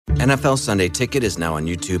NFL Sunday Ticket is now on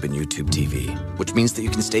YouTube and YouTube TV, which means that you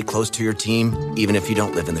can stay close to your team even if you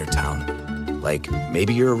don't live in their town. Like,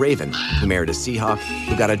 maybe you're a Raven who married a Seahawk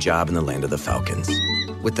who got a job in the land of the Falcons.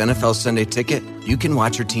 With NFL Sunday Ticket, you can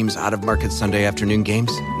watch your team's out-of-market Sunday afternoon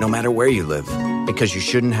games no matter where you live, because you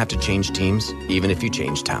shouldn't have to change teams even if you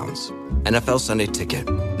change towns. NFL Sunday Ticket,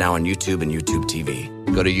 now on YouTube and YouTube TV.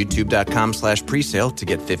 Go to youtube.com/presale to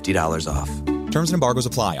get $50 off. Terms and embargoes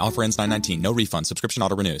apply. Offer ends 9/19. No refund. Subscription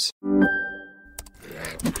auto renews.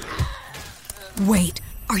 Wait,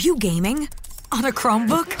 are you gaming? On a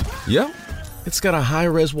Chromebook? Yep. It's got a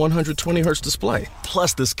high-res 120Hz display,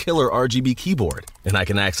 plus this killer RGB keyboard. And I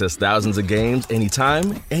can access thousands of games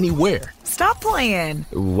anytime, anywhere. Stop playing.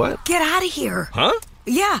 What? Get out of here. Huh?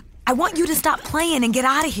 Yeah, I want you to stop playing and get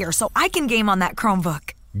out of here so I can game on that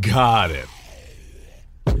Chromebook. Got it.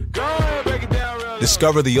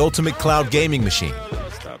 Discover the ultimate cloud gaming machine,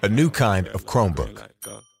 a new kind of Chromebook.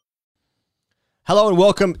 Hello and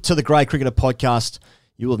welcome to the Grey Cricketer Podcast.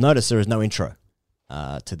 You will notice there is no intro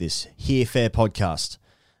to this Here Fair podcast.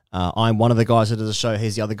 I'm one of the guys that does the show.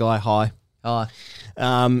 He's the other guy. Hi. Hi.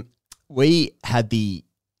 We had the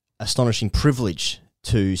astonishing privilege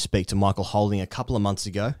to speak to Michael Holding a couple of months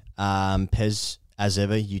ago. Pez, as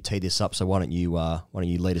ever, you teed this up, so why don't you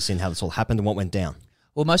lead us in how this all happened and what went down?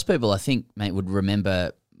 Well, most people, I think, mate, would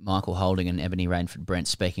remember Michael Holding and Ebony Rainford-Brent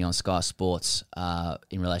speaking on Sky Sports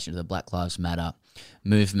in relation to the Black Lives Matter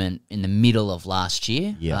movement in the middle of last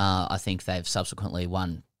year. Yeah. I think they've subsequently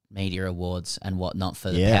won media awards and whatnot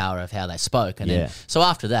for the power of how they spoke. And then, so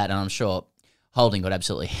after that, and I'm sure Holding got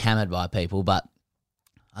absolutely hammered by people, but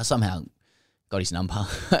I somehow got his number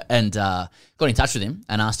and got in touch with him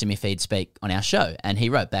and asked him if he'd speak on our show. And he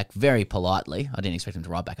wrote back very politely. I didn't expect him to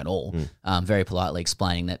write back at all. Very politely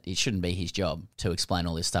explaining that it shouldn't be his job to explain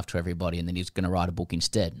all this stuff to everybody and that he was going to write a book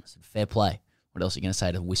instead. I said, fair play. What else are you going to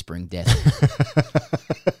say to Whispering Death?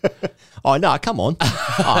 Oh, no, come on.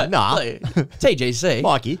 Oh, no. TGC.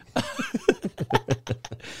 Mikey.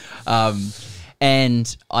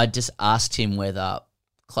 And I just asked him whether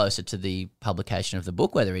closer to the publication of the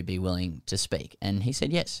book, whether he'd be willing to speak. And he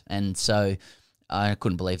said yes. And so I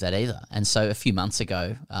couldn't believe that either. And so a few months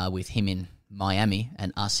ago, with him in Miami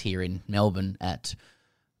and us here in Melbourne at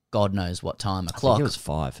God knows what time o'clock. I think it was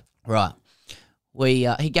 5. Right.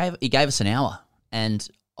 He gave us an hour. And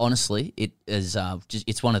honestly, it is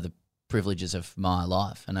it's one of the privileges of my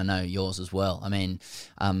life. And I know yours as well. I mean,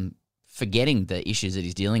 forgetting the issues that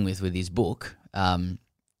he's dealing with his book,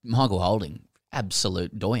 Michael Holding,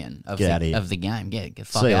 absolute doyen of the game. Yeah, get the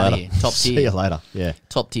fuck out of here. Top tier. See you later. Yeah.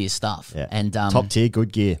 Top tier stuff. Yeah. And top tier,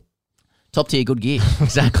 good gear. Top tier, good gear.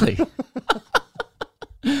 Exactly.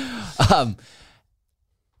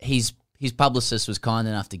 His publicist was kind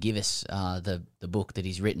enough to give us the book that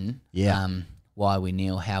he's written. Yeah. Why We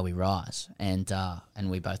Kneel, How We Rise, and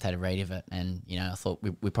we both had a read of it, and I thought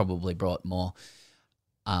we probably brought more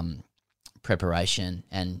preparation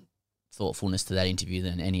and thoughtfulness to that interview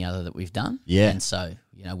than any other that we've done. Yeah. And so,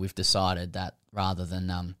 we've decided that rather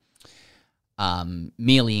than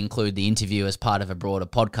merely include the interview as part of a broader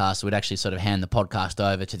podcast, we'd actually sort of hand the podcast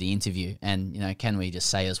over to the interview. And, can we just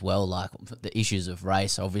say as well, like, the issues of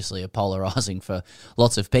race obviously are polarizing for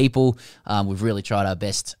lots of people. We've really tried our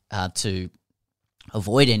best to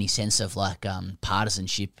avoid any sense of, like,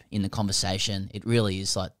 partisanship in the conversation. It really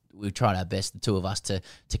is like we've tried our best, the two of us, to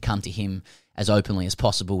come to him as openly as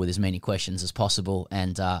possible with as many questions as possible.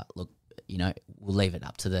 And look, we'll leave it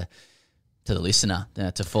up to the listener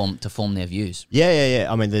to form their views. Yeah.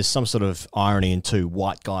 I mean, there's some sort of irony in two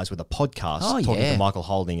white guys with a podcast talking to Michael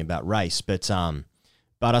Holding about race, but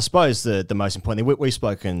I suppose the most important thing, we've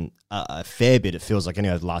spoken a fair bit, it feels like,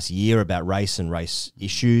 anyway, the last year about race and race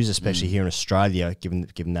issues, especially here in Australia,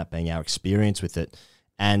 given that being our experience with it.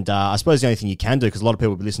 And I suppose the only thing you can do, because a lot of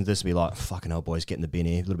people will be listening to this and be like, fucking hell, boys, get in the bin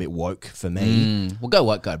here, a little bit woke for me. Well, go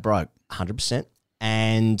woke, go broke. 100%.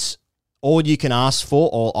 And all you can ask for,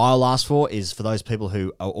 all I'll ask for, is for those people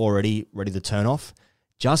who are already ready to turn off,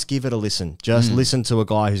 just give it a listen. Just listen to a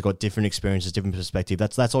guy who's got different experiences, different perspective.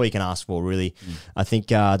 That's all you can ask for, really. I think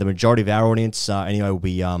the majority of our audience, anyway, will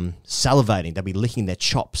be salivating. They'll be licking their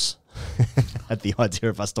chops at the idea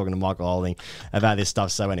of us talking to Michael Holding about this stuff.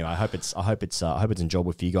 So anyway, I hope it's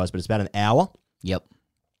enjoyable for you guys. But it's about an hour. Yep.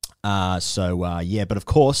 But of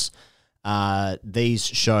course, these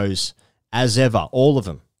shows, as ever, all of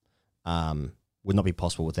them, would not be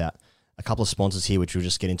possible without a couple of sponsors here, which we'll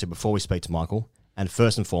just get into before we speak to Michael. And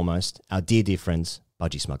first and foremost, our dear friends,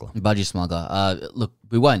 Budgie Smuggler. Budgie Smuggler. Look,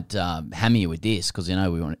 we won't hammer you with this because you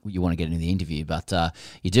want to get into the interview, but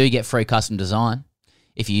you do get free custom design.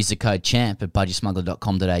 if you use the code CHAMP at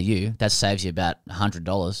budgiesmuggler.com.au, that saves you about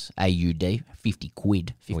 $100 AUD, 50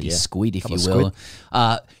 quid, 50 squid, if you will.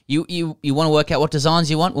 You want to work out what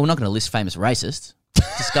designs you want? Well, we're not going to list famous racists.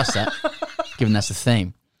 Discuss that, given that's the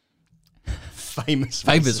theme. Famous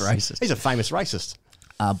racist. He's a famous racist.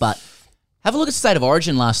 But have a look at State of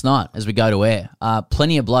Origin last night as we go to air.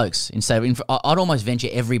 Plenty of blokes I'd almost venture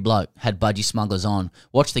every bloke had Budgie Smugglers on.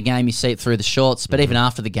 Watch the game, you see it through the shorts, but even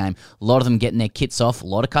after the game, a lot of them getting their kits off, a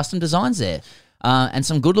lot of custom designs there. And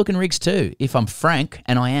some good-looking rigs too, if I'm frank,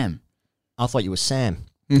 and I am. I thought you were Sam.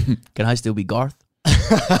 Can I still be Garth?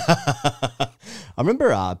 I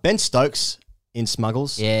remember Ben Stokes in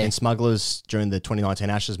Smugglers. Yeah. In Smugglers during the 2019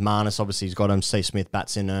 Ashes. Marnus, obviously, he's got him. Steve Smith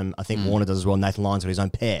bats in him. I think Warner does as well. Nathan Lyon's got his own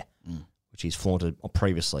pair, which he's flaunted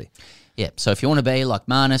previously. Yeah, so if you want to be like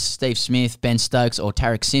Marnus, Steve Smith, Ben Stokes, or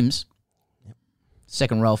Tarek Sims,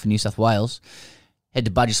 second row for New South Wales, head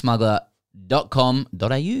to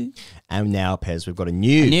budgiesmuggler.com.au. And now, Pez, we've got a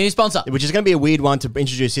new sponsor. Which is going to be a weird one to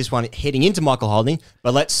introduce this one heading into Michael Holding,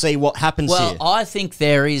 but let's see what happens here. Well, I think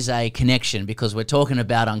there is a connection because we're talking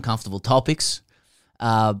about uncomfortable topics,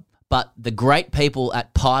 but the great people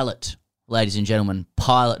at Pilot, ladies and gentlemen,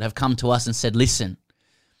 Pilot, have come to us and said, listen,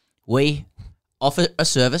 we offer a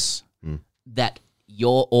service that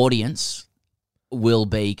your audience will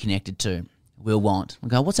be connected to, will want. We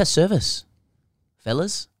go, what's that service,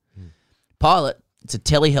 fellas? Pilot, it's a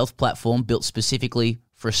telehealth platform built specifically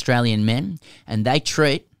for Australian men, and they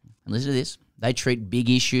treat, and listen to this, they treat big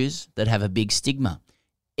issues that have a big stigma.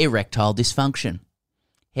 Erectile dysfunction,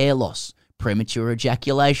 hair loss, premature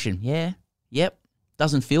ejaculation. Yep.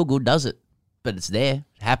 Doesn't feel good, does it? But it's there.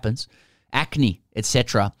 It happens. Acne,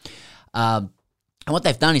 etc. And what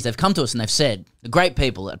they've done is they've come to us and they've said, the great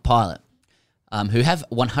people at Pilot, who have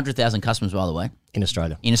 100,000 customers, by the way. In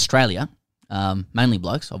Australia. Mainly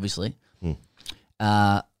blokes, obviously.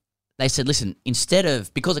 They said, listen, instead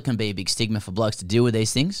of, because it can be a big stigma for blokes to deal with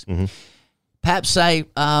these things, perhaps say,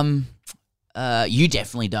 you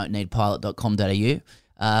definitely don't need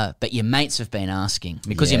pilot.com.au, but your mates have been asking.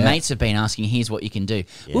 Because your mates have been asking, here's what you can do.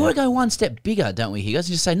 We want to go one step bigger, don't we, Higgins?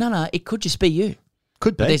 And just say, no, it could just be you.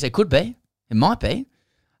 Could be. But they say, could be. It might be.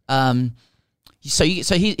 So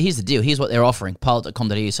here's the deal. Here's what they're offering,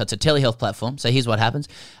 pilot.com.au. So it's a telehealth platform. So here's what happens.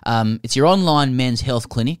 It's your online men's health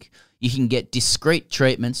clinic. You can get discreet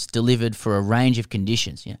treatments delivered for a range of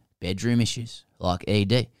conditions. Bedroom issues like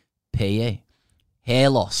ED, PE, hair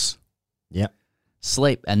loss,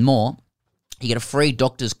 sleep, and more. You get a free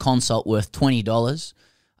doctor's consult worth $20.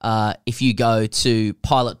 If you go to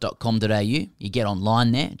pilot.com.au, you get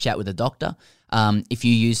online there, chat with a doctor. If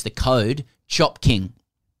you use the code CHOPKING.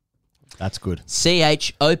 That's good.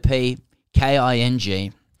 CHOPKING.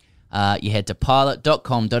 You head to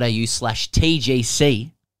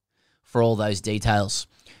pilot.com.au/TGC for all those details.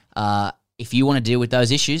 If you want to deal with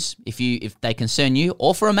those issues, if they concern you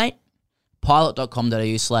or for a mate,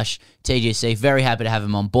 pilot.com.au/TGC. Very happy to have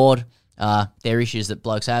them on board. They're issues that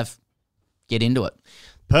blokes have. Get into it.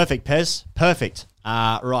 Perfect, Pez. Perfect.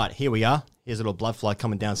 Right, here we are. Here's a little blood flow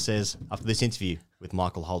coming downstairs after this interview with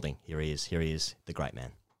Michael Holding. Here he is, the great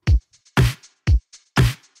man.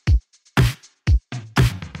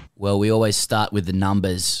 Well, we always start with the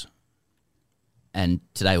numbers, and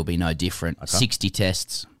today will be no different. Okay. 60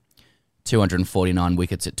 tests, 249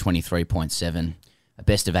 wickets at 23.7, a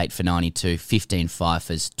best of 8 for 92, 15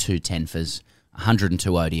 fifers, 2 10fers,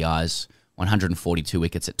 102 ODIs, 142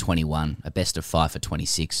 wickets at 21, a best of 5 for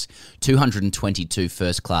 26, 222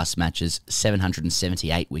 first-class matches,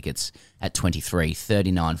 778 wickets at 23,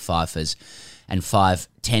 39 fifers, and 5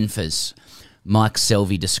 10fers. Mike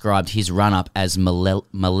Selvey described his run-up as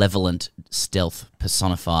malevolent stealth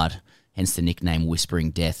personified, hence the nickname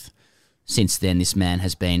Whispering Death. Since then, this man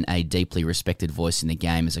has been a deeply respected voice in the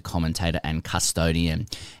game as a commentator and custodian,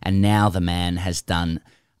 and now the man has done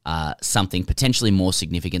something potentially more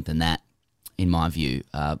significant than that, in my view.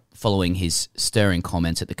 Following his stirring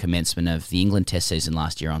comments at the commencement of the England Test season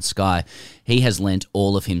last year on Sky, he has lent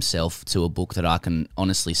all of himself to a book that I can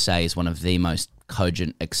honestly say is one of the most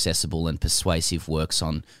cogent, accessible and persuasive works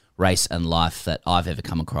on race and life that I've ever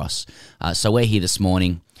come across. So we're here this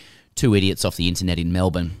morning, two idiots off the internet in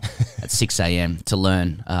Melbourne at 6 a.m. to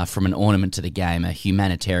learn from an ornament to the game, a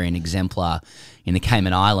humanitarian exemplar in the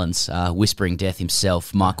Cayman Islands, Whispering Death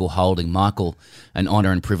himself, Michael Holding. Michael, an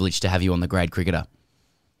honour and privilege to have you on The Grade Cricketer.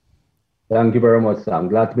 Thank you very much, sir. I'm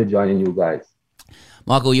glad to be joining you guys.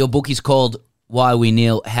 Michael, your book is called Why We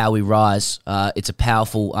Kneel, How We Rise. It's a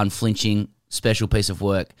powerful, unflinching, special piece of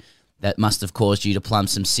work that must have caused you to plumb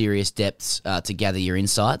some serious depths to gather your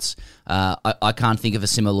insights. I can't think of a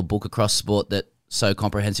similar book across sport that so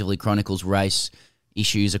comprehensively chronicles race,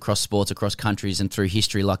 issues across sports, across countries, and through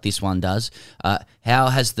history like this one does. How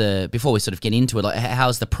has before we sort of get into it, like, how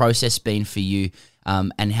has the process been for you,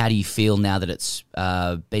 and how do you feel now that it's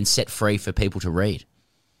been set free for people to read?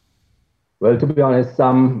 Well, to be honest,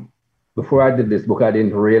 before I did this book, I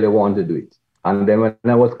didn't really want to do it. And then when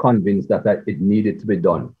I was convinced that it needed to be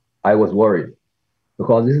done, I was worried,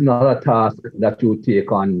 because this is not a task that you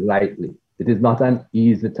take on lightly. It is not an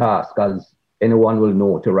easy task, as anyone will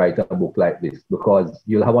know, to write a book like this, because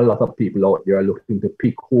you'll have a lot of people out there looking to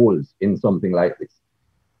pick holes in something like this.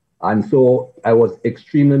 And so I was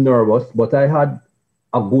extremely nervous, but I had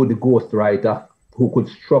a good ghostwriter who could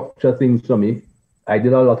structure things for me. I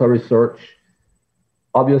did a lot of research.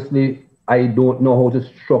 Obviously, I don't know how to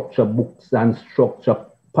structure books and structure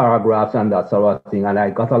paragraphs and that sort of thing. And I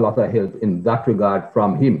got a lot of help in that regard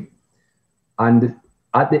from him. And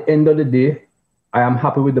at the end of the day, I am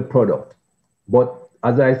happy with the product. But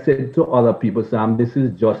as I said to other people, Sam, this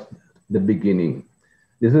is just the beginning.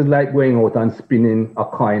 This is like going out and spinning a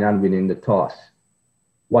coin and winning the toss.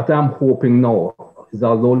 What I'm hoping now is,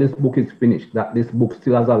 although this book is finished, that this book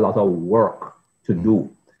still has a lot of work to do.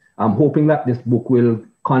 I'm hoping that this book will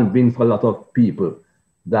convince a lot of people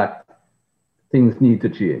that things need to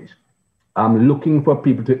change. I'm looking for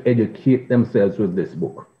people to educate themselves with this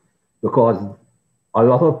book, because a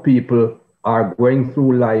lot of people are going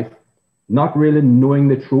through life not really knowing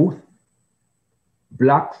the truth.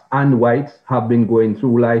 Blacks and whites have been going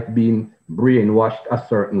through life being brainwashed a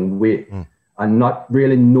certain way and not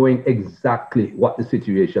really knowing exactly what the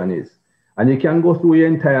situation is. And you can go through your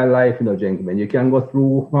entire life, gentlemen. You can go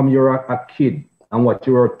through from you're a kid and what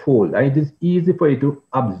you were told. And it is easy for you to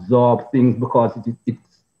absorb things because it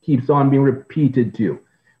keeps on being repeated to you.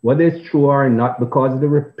 Whether it's true or not, because of the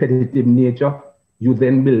repetitive nature, you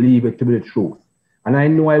then believe it to be the truth. And I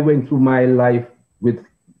know I went through my life with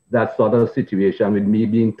that sort of situation, with me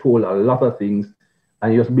being told a lot of things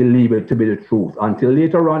and just believe it to be the truth. Until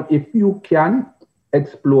later on, if you can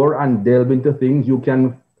explore and delve into things, you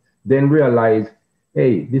can then realize,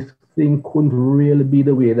 hey, this thing couldn't really be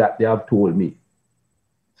the way that they have told me.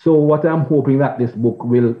 So what I'm hoping that this book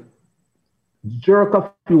will jerk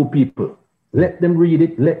a few people, let them read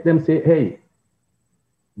it, let them say, hey,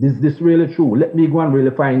 is this really true? Let me go and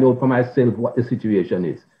really find out for myself what the situation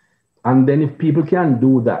is. And then if people can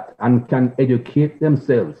do that and can educate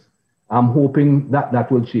themselves, I'm hoping that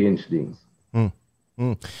that will change things.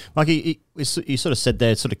 Mikey, you sort of said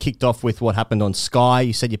there, it sort of kicked off with what happened on Sky.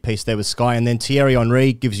 You said your piece there with Sky, and then Thierry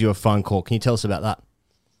Henry gives you a phone call. Can you tell us about that?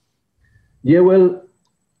 Yeah, well,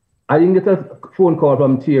 I didn't get a phone call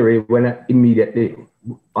from Thierry immediately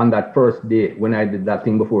on that first day when I did that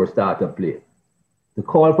thing before Startup Play. The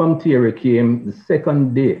call from Thierry came the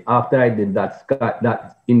second day after I did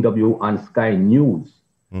that interview on Sky News.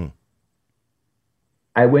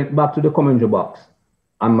 I went back to the commentary box,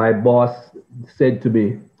 and my boss said to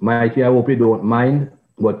me, Mikey, I hope you don't mind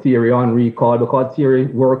what Thierry Henry called, because Thierry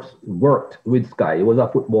worked with Sky. He was a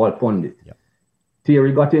football pundit. Yep.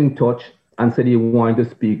 Thierry got in touch and said he wanted to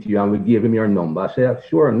speak to you, and we gave him your number. I said,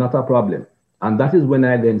 sure, not a problem. And that is when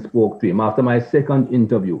I then spoke to him after my second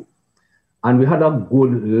interview. And we had a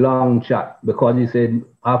good long chat, because he said,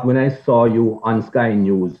 when I saw you on Sky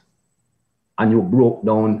News and you broke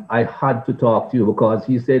down, I had to talk to you, because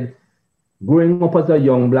he said, growing up as a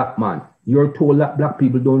young black man, you're told that black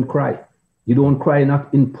people don't cry. You don't cry,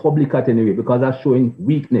 not in public at any rate, because that's showing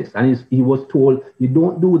weakness. And he was told, you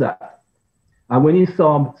don't do that. And when he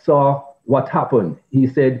saw what happened, he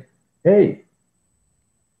said, hey,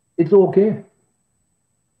 it's okay.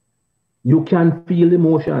 You can feel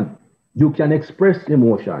emotion. You can express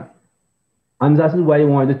emotion. And that is why he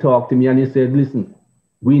wanted to talk to me. And he said, listen,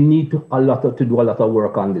 we need to do a lot of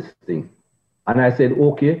work on this thing. And I said,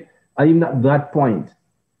 okay. And even at that point,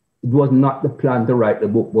 it was not the plan to write the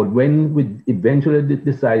book. But when we eventually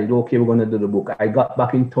decided, okay, we're going to do the book, I got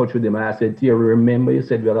back in touch with him and I said, Thierry, remember you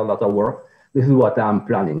said we had a lot of work? This is what I'm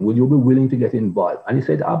planning. Would you be willing to get involved? And he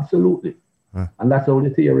said, absolutely. And that's how the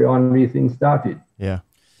Thierry Henry thing started. Yeah.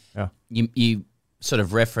 You sort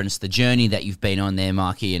of referenced the journey that you've been on there,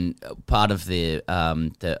 Marky, and part of the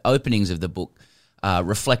openings of the book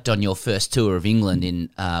reflect on your first tour of England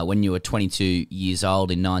when you were 22 years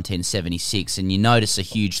old in 1976, and you notice a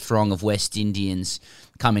huge throng of West Indians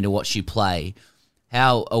coming to watch you play.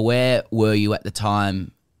 How aware were you at the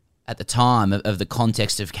time of the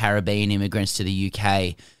context of Caribbean immigrants to the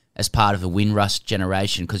UK as part of the Windrush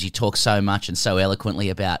generation? Because you talk so much and so eloquently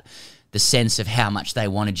about the sense of how much they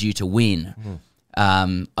wanted you to win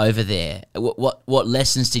over there. What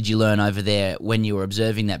lessons did you learn over there when you were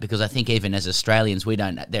observing that? Because I think even as Australians,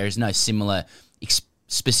 there is no similar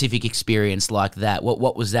specific experience like that?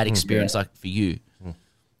 What was that experience like for you?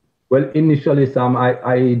 Well, initially, Sam,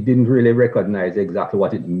 I didn't really recognize exactly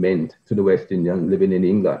what it meant to the West Indians living in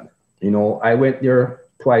England. You know, I went there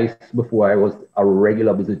twice before I was a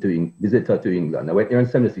regular visitor to England. I went there in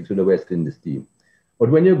 76 with the West Indies team.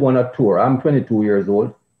 But when you go on a tour, I'm 22 years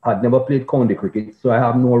old. I'd never played county cricket, so I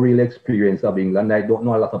have no real experience of England. I don't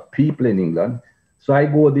know a lot of people in England. So I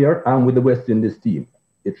go there, I'm with the West Indies team.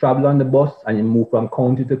 You travel on the bus and you move from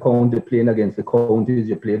county to county, playing against the counties.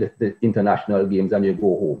 You play the international games and you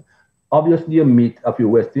go home. Obviously, you meet a few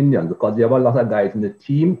West Indians because you have a lot of guys in the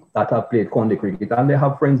team that have played county cricket and they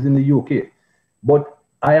have friends in the UK. But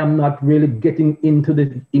I am not really getting into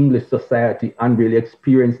the English society and really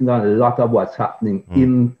experiencing a lot of what's happening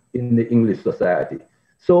in the English society.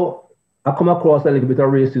 So I come across a little bit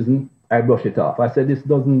of racism. I brush it off. I said, this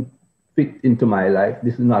doesn't fit into my life.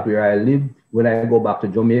 This is not where I live. When I go back to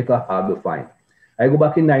Jamaica, I'll be fine. I go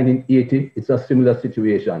back in 1980. It's a similar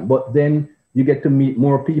situation. But then you get to meet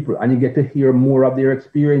more people and you get to hear more of their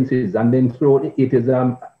experiences. And then throughout the 80s,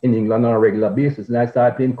 I'm in England on a regular basis. And I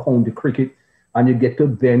started playing county cricket. And you get to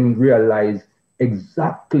then realize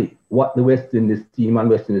exactly what the West Indies team and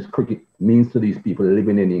West Indies cricket means to these people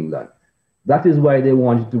living in England. That is why they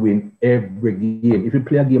want you to win every game. If you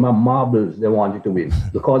play a game of marbles, they want you to win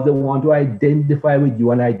because they want to identify with you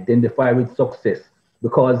and identify with success.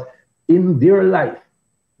 Because in their life,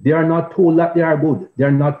 they are not told that they are good. They're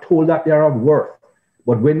not told that they are of worth.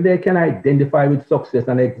 But when they can identify with success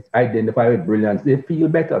and they identify with brilliance, they feel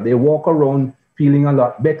better. They walk around feeling a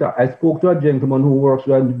lot better. I spoke to a gentleman who works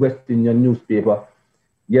for a West Indian newspaper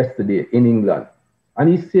yesterday in England. And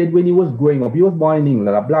he said when he was growing up, he was born in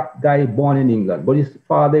England, a black guy born in England, but his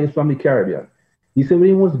father is from the Caribbean. He said when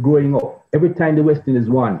he was growing up, every time the West Indies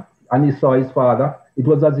won and he saw his father, it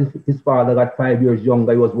was as if his father got 5 years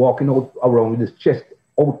younger. He was walking out around with his chest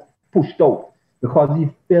out, pushed out, because he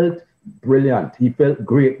felt brilliant. He felt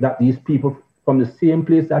great that these people from the same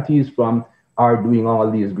place that he's from are doing all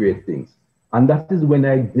these great things. And that is when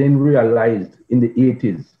I then realized in the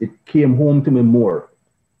 80s, it came home to me more.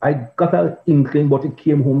 I got an inkling, but it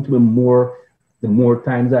came home to me more the more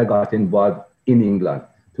times I got involved in England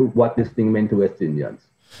to what this thing meant to West Indians.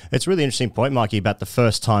 It's a really interesting point, Mikey, about the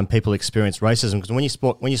first time people experience racism. Because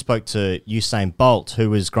when you spoke to Usain Bolt, who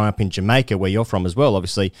was growing up in Jamaica, where you're from as well,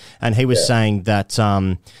 obviously, and he was saying that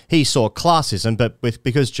he saw classism, but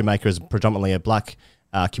because Jamaica is predominantly a black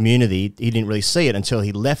community, he didn't really see it until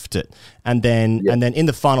he left it. And then in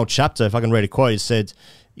the final chapter, if I can read a quote, it said,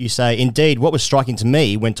 you say, indeed, what was striking to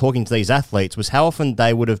me when talking to these athletes was how often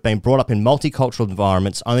they would have been brought up in multicultural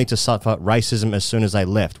environments only to suffer racism as soon as they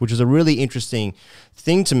left, which is a really interesting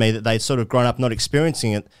thing to me, that they'd sort of grown up not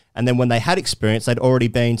experiencing it. And then when they had experience, they'd already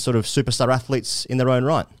been sort of superstar athletes in their own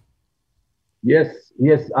right. Yes.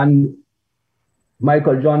 And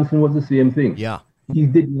Michael Johnson was the same thing. Yeah. He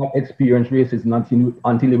did not experience racism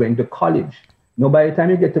until he went to college. Now, by the time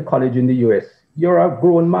you get to college in the US, you're a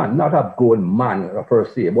grown man, not a grown man per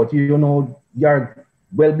se, but you're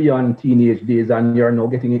well beyond teenage days and you're now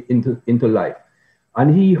getting into life.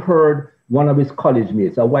 And he heard one of his college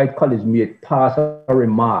mates, a white college mate, pass a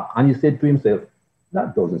remark, and he said to himself,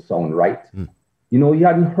 that doesn't sound right. You know, he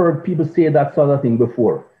hadn't heard people say that sort of thing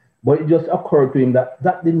before, but it just occurred to him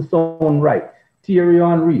that didn't sound right. Thierry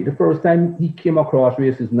Henry, the first time he came across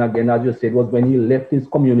racism again, I just said, was when he left his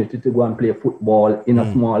community to go and play football in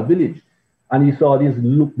a small village. And he saw this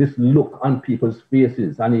look on people's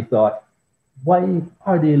faces, and he thought, why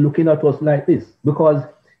are they looking at us like this? Because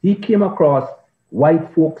he came across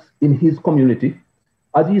white folks in his community.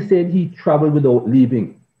 As he said, he traveled without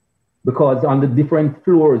leaving, because on the different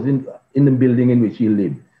floors in the building in which he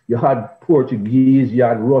lived, you had Portuguese, you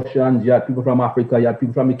had Russians, you had people from Africa, you had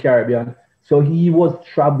people from the Caribbean. So he was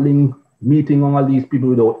traveling, meeting all these people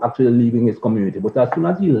without actually leaving his community. But as soon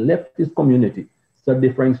as he left his community, it's a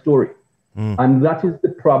different story. And that is the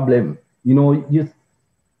problem. You know,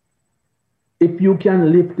 if you can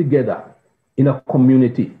live together in a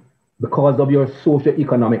community because of your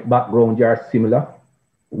socio-economic background, you are similar,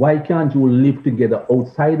 why can't you live together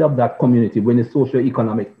outside of that community when the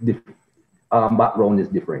socio-economic background is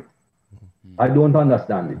different? I don't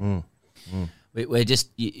understand it. We're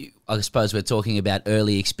just, I suppose we're talking about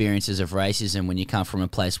early experiences of racism when you come from a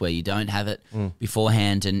place where you don't have it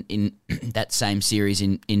beforehand. And in that same series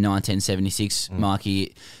in 1976,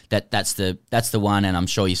 Mikey, that's the one, and I'm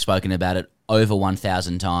sure you've spoken about it over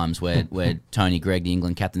 1,000 times, where Tony Greig, the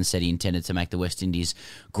England captain, said he intended to make the West Indies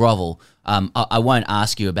grovel. I won't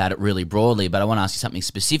ask you about it really broadly, but I want to ask you something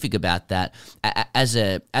specific about that. As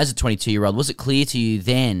a 22-year-old, was it clear to you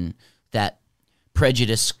then that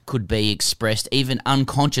prejudice could be expressed even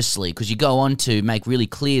unconsciously, because you go on to make really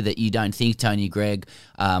clear that you don't think Tony Greig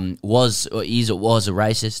was a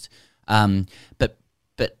racist, but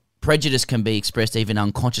prejudice can be expressed even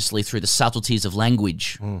unconsciously through the subtleties of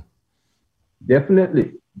language.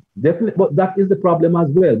 Definitely. But that is the problem as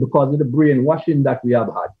well, because of the brainwashing that we have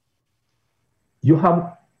had. You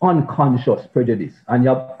have unconscious prejudice and you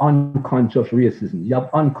have unconscious racism. You have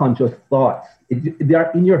unconscious thoughts. They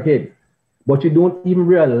are in your head, but you don't even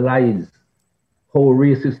realize how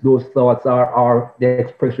racist those thoughts are or the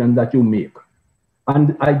expression that you make.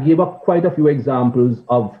 And I gave up quite a few examples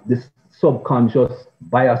of this subconscious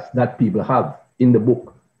bias that people have in the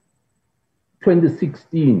book.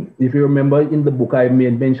 2016, if you remember in the book, I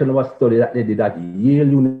made mention of a study that they did at Yale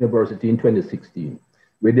University in 2016,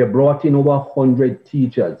 where they brought in over 100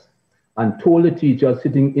 teachers and told the teachers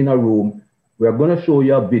sitting in a room, we're going to show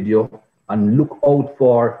you a video and look out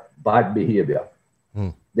for bad behavior.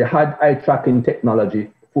 They had eye tracking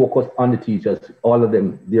technology focused on the teachers, all of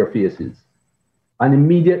them, their faces. And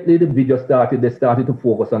immediately the video started, they started to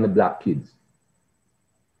focus on the black kids.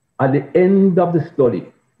 At the end of the study,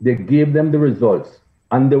 they gave them the results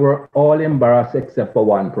and they were all embarrassed except for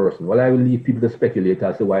one person. Well, I will leave people to speculate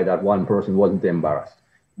as to why that one person wasn't embarrassed.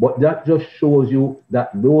 But that just shows you that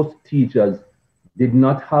those teachers did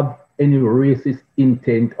not have any racist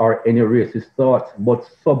intent or any racist thoughts, but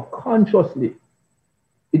subconsciously,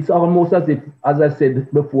 it's almost as if, as I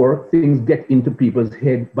said before, things get into people's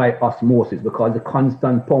head by osmosis because the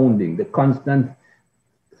constant pounding, the constant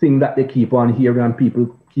thing that they keep on hearing and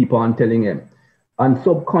people keep on telling them. And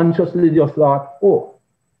subconsciously just thought, oh,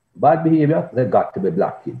 bad behavior, they got to be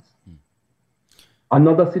black kids.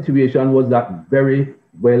 Another situation was that very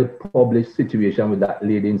well-published situation with that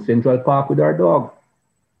lady in Central Park with her dog.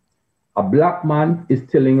 A black man is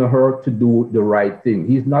telling her to do the right thing.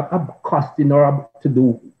 He's not accosting her to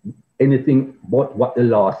do anything but what the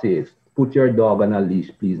law says. Put your dog on a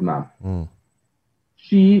leash, please, ma'am.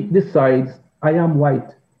 She decides, I am white.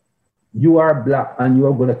 You are black and you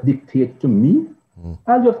are going to dictate to me?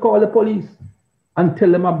 I'll just call the police and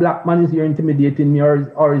tell them a black man is here intimidating me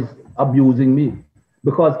or is abusing me.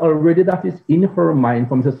 Because already that is in her mind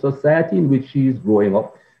from the society in which she is growing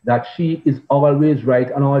up, that she is always right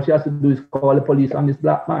and all she has to do is call the police on this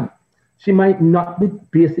black man. She might not be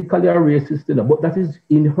basically a racist, but that is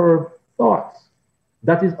in her thoughts.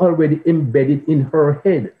 That is already embedded in her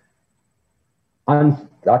head. And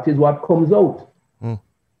that is what comes out.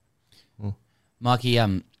 Mikey,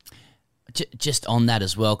 just on that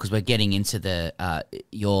as well, because we're getting into the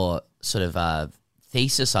your sort of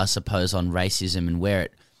thesis, I suppose, on racism and where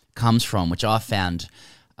it comes from, which I found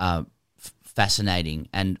fascinating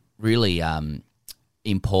and really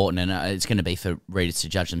important, and it's going to be for readers to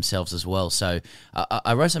judge themselves as well. So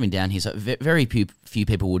I wrote something down here. So very few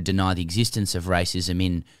people would deny the existence of racism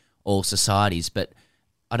in all societies, but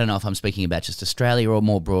I don't know if I'm speaking about just Australia or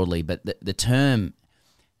more broadly, but the term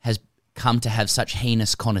has come to have such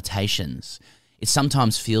heinous connotations. It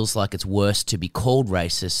sometimes feels like it's worse to be called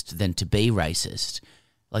racist than to be racist.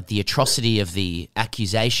 Like the atrocity of the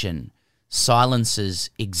accusation silences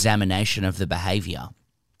examination of the behaviour.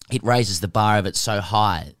 It raises the bar of it so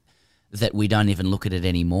high that we don't even look at it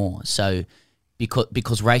anymore. So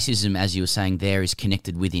because racism, as you were saying there, is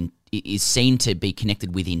connected with is seen to be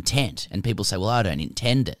connected with intent, and people say, well, I don't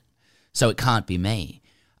intend it, so it can't be me.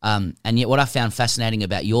 And yet what I found fascinating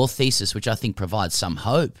about your thesis, which I think provides some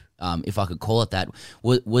hope, if I could call it that,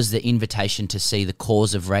 was the invitation to see the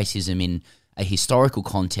cause of racism in a historical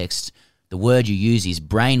context. The word you use is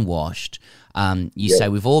brainwashed. You say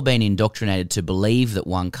we've all been indoctrinated to believe that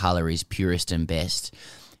one colour is purest and best.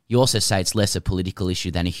 You also say it's less a political issue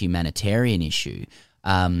than a humanitarian issue.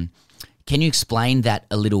 Can you explain that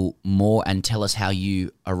a little more and tell us how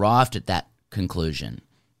you arrived at that conclusion?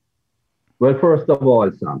 Well, first of all,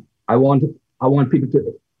 Sam, I want people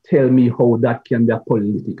to tell me how that can be a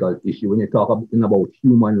political issue when you talk about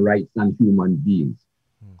human rights and human beings.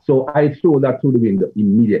 So I throw that through the window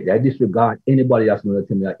immediately. I disregard anybody that's going to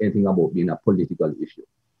tell me anything about being a political issue.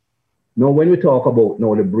 Now, when we talk about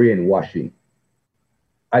the brainwashing,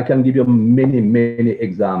 I can give you many, many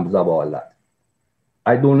examples of all that.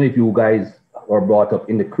 I don't know if you guys were brought up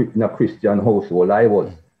in a Christian household. I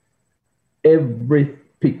was. Every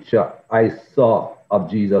picture I saw of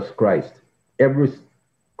Jesus Christ, every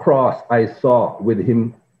cross I saw with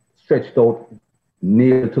him stretched out,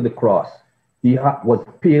 nailed to the cross. He was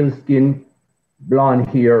pale skin, blonde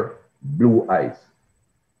hair, blue eyes.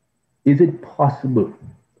 Is it possible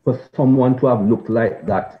for someone to have looked like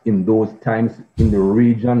that in those times in the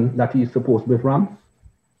region that he's supposed to be from?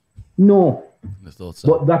 No. I thought so.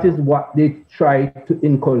 But that is what they try to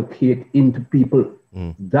inculcate into people.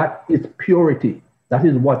 That is purity. That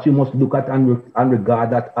is what you must look at and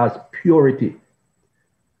regard that as purity.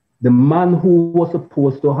 The man who was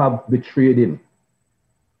supposed to have betrayed him,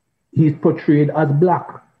 he's portrayed as black.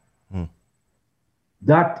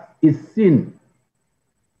 That is sin.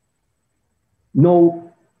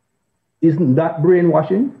 No, isn't that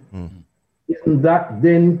brainwashing? Isn't that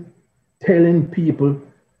then telling people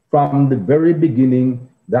from the very beginning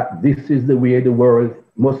that this is the way the world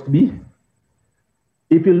must be?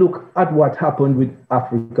 If you look at what happened with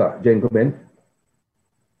Africa, gentlemen,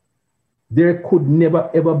 there could never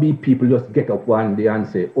ever be people just get up one day and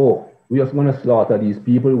say, oh, we're just going to slaughter these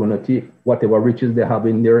people, we're going to take whatever riches they have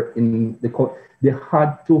in the they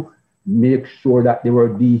had to make sure that they were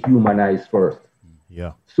dehumanized first.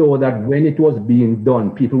 Yeah. So that when it was being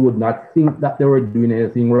done, people would not think that they were doing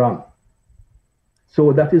anything wrong.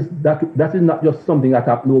 So that is not just something that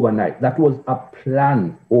happened overnight. That was a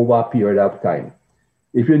plan over a period of time.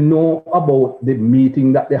 If you know about the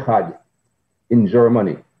meeting that they had in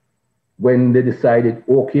Germany, when they decided,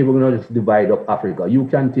 okay, we're going to just divide up Africa. You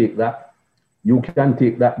can take that. You can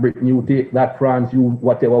take that Britain. You take that France. You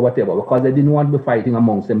whatever. Because they didn't want to be fighting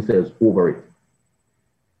amongst themselves over it.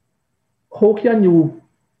 How can you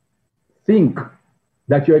think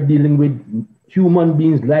that you're dealing with human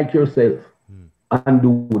beings like yourself and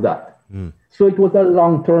do that? So it was a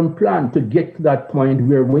long-term plan to get to that point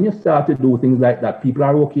where when you start to do things like that, people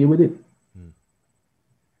are okay with it.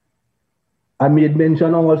 I made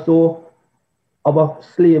mention also of a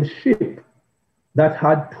slave ship that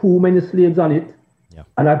had too many slaves on it. Yeah.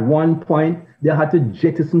 And at one point, they had to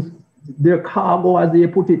jettison their cargo, as they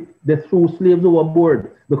put it. They threw slaves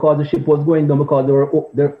overboard because the ship was going down because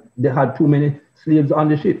they had too many slaves on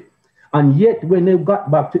the ship. And yet, when they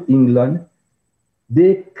got back to England,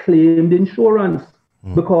 they claimed insurance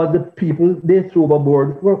because the people they threw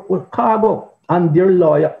overboard were cargo. And their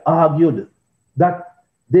lawyer argued that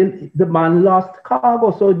the man lost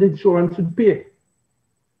cargo, so the insurance would pay.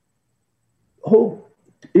 How,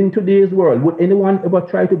 in today's world, would anyone ever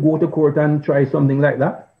try to go to court and try something like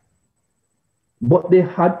that? But they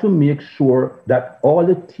had to make sure that all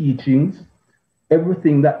the teachings,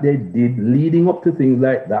 everything that they did leading up to things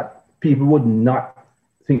like that, people would not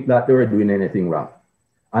think that they were doing anything wrong.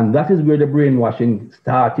 And that is where the brainwashing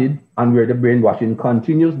started and where the brainwashing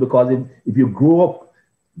continues, because if you grow up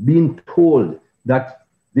being told that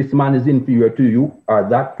this man is inferior to you or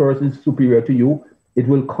that person is superior to you, it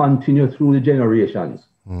will continue through the generations.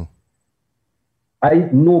 I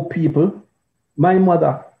know people, my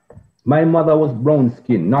mother was brown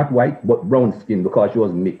skin, not white, but brown skin because she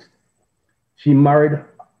was mixed. She married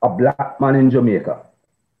a black man in Jamaica.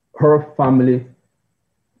 Her family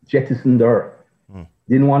jettisoned her.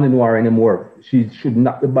 Didn't want to know her anymore. She should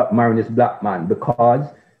not be marrying this black man because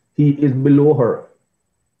he is below her.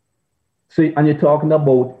 So, and you're talking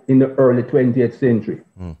about in the early 20th century.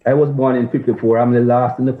 I was born in 54. I'm the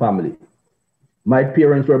last in the family. My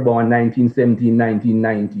parents were born 1917,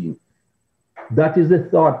 1919. That is the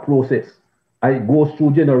thought process. It goes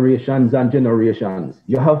through generations and generations.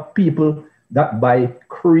 You have people that buy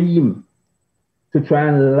cream to try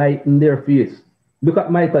and lighten their face. Look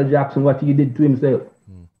at Michael Jackson, what he did to himself.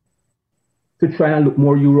 To try and look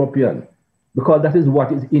more European. Because that is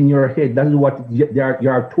what is in your head. That is what you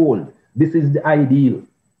are told. This is the ideal.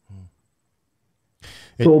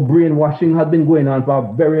 So brainwashing has been going on for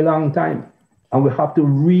a very long time. And we have to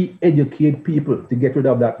re-educate people to get rid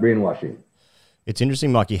of that brainwashing. It's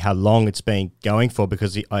interesting, Mikey, how long it's been going for,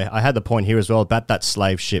 because I had the point here as well about that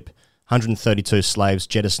slave ship. 132 slaves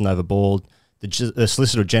jettisoned overboard. The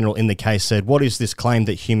Solicitor General in the case said, what is this claim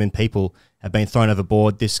that human people have been thrown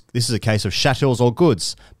overboard? This is a case of chattels or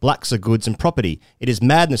goods. Blacks are goods and property. It is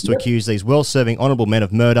madness to accuse these well-serving honourable men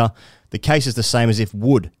of murder. The case is the same as if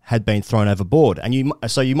wood had been thrown overboard. And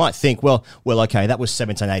so you might think, well, okay, that was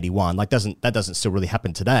 1781. Like that doesn't still really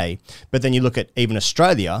happen today. But then you look at even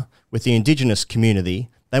Australia with the Indigenous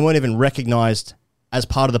community, they weren't even recognised as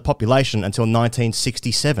part of the population until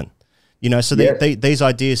 1967. You know, so yes. These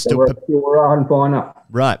ideas still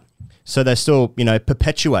right. So they still,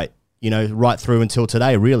 perpetuate, right through until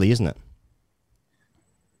today, really, isn't it?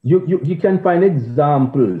 You can find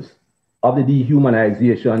examples of the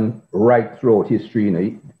dehumanization right throughout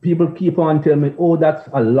history. People keep on telling me, oh, that's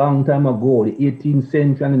a long time ago, the 18th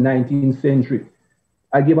century and the 19th century.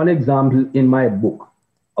 I give an example in my book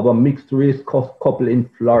of a mixed race couple in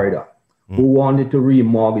Florida who wanted to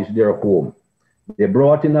remortgage their home. They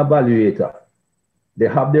brought in a valuator. They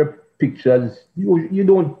have their pictures. You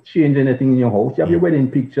don't change anything in your house. You have your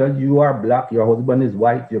wedding pictures. You are black. Your husband is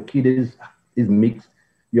white. Your kid is mixed.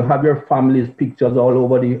 You have your family's pictures all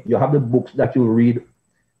over. You have the books that you read.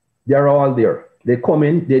 They're all there. They come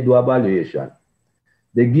in. They do evaluation.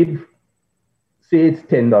 They give, say it's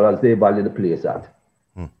 $10. They value the place at.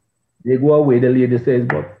 They go away. The lady says,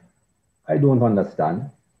 but I don't understand.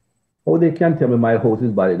 How they can tell me my house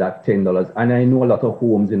is valued at $10, and I know a lot of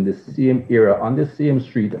homes in the same area on the same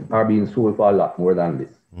street are being sold for a lot more than this.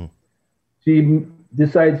 She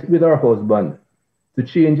decides with her husband to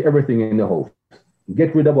change everything in the house,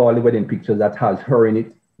 get rid of all the wedding pictures that has her in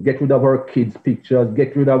it, get rid of her kids' pictures,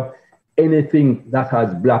 get rid of anything that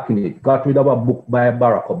has black in it, got rid of a book by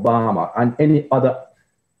Barack Obama and any other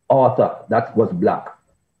author that was black.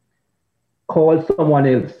 Call someone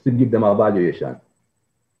else to give them a valuation.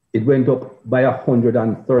 It went up by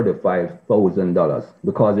 $135,000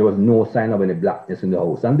 because there was no sign of any blackness in the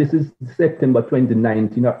house. And this is September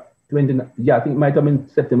 2019, I think it might have been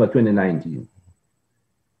September 2019.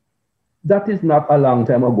 That is not a long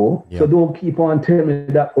time ago. So don't keep on telling me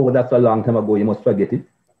that, oh, that's a long time ago, you must forget it.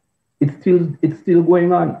 It's still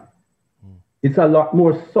going on. It's a lot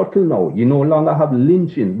more subtle now. You no longer have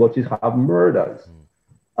lynching, but you have murders.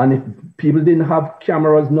 And if people didn't have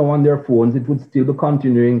cameras now on their phones, it would still be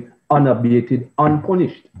continuing unabated,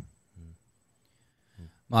 unpunished.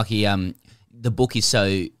 Mikey, the book is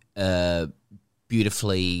so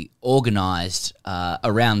beautifully organised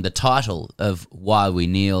around the title of Why We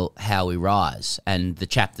Kneel, How We Rise. And the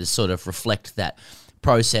chapters sort of reflect that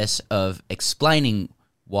process of explaining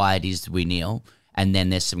why it is we kneel. And then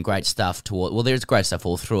there's some great stuff there's great stuff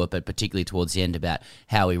all through it, but particularly towards the end about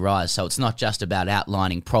how we rise. So it's not just about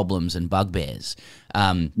outlining problems and bugbears.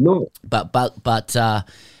 No. But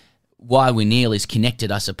Why We Kneel is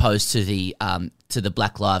connected, I suppose, to the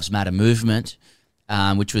Black Lives Matter movement,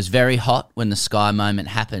 which was very hot when the Sky moment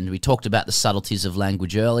happened. We talked about the subtleties of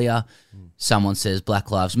language earlier. Someone says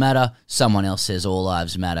Black Lives Matter. Someone else says All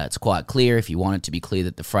Lives Matter. It's quite clear, if you want it to be clear,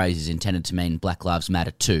 that the phrase is intended to mean Black Lives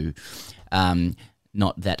Matter too.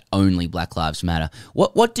 Not that only Black Lives Matter.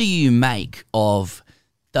 What do you make of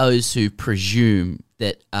those who presume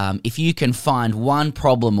that if you can find one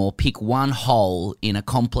problem or pick one hole in a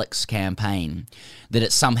complex campaign, that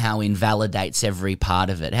it somehow invalidates every part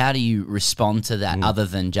of it? How do you respond to that other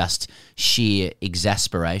than just sheer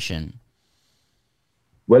exasperation?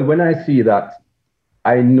 Well, when I see that,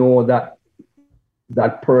 I know that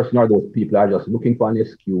that person or those people are just looking for an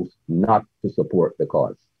excuse not to support the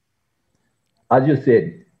cause. As you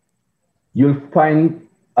said, you'll find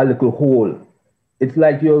a little hole. It's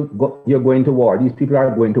like you're going to war. These people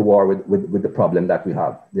are going to war with the problem that we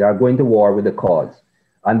have. They are going to war with the cause.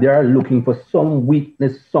 And they are looking for some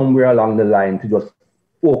weakness somewhere along the line to just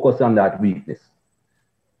focus on that weakness.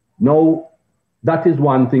 Now, that is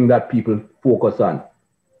one thing that people focus on.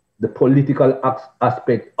 The political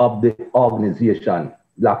aspect of the organization,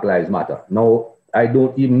 Black Lives Matter. Now, I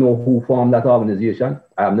don't even know who formed that organization.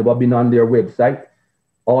 I have never been on their website.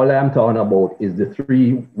 All I am talking about is the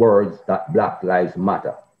three words that Black Lives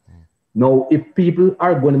Matter. Now, if people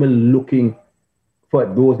are going to be looking for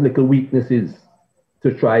those little weaknesses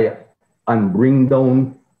to try and bring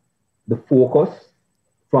down the focus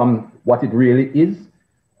from what it really is,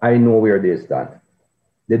 I know where they stand.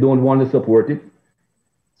 They don't want to support it.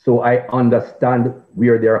 So I understand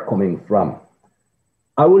where they are coming from.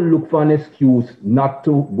 I will look for an excuse not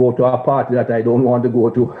to go to a party that I don't want to go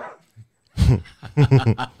to.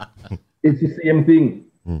 It's the same thing.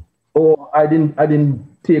 Oh, I didn't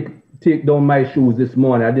take down my shoes this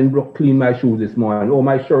morning. I didn't clean my shoes this morning. Oh,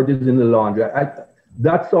 my shirt is in the laundry.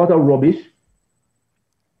 That sort of rubbish,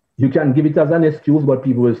 you can give it as an excuse, but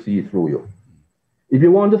people will see through you. If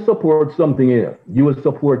you want to support something, you will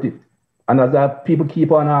support it. And as people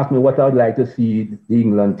keep on asking me what I would like to see the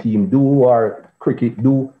England team do or cricket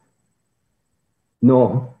do,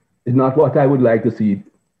 no, it's not what I would like to see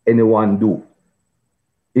anyone do.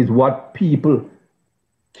 It's what people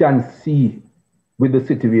can see with the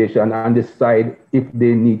situation and decide if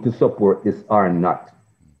they need to support this or not.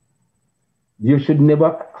 You should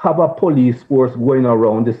never have a police force going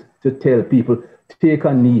around this to tell people, take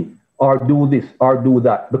a knee, or do this, or do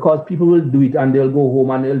that. Because people will do it and they'll go home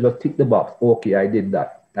and they'll just tick the box. Okay, I did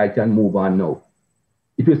that. I can move on now.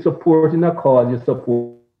 If you're supporting a cause, you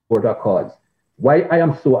support a cause. Why I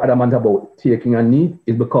am so adamant about taking a knee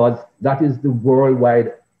is because that is the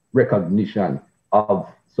worldwide recognition of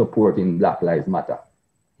supporting Black Lives Matter.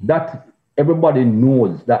 That everybody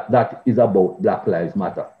knows that is about Black Lives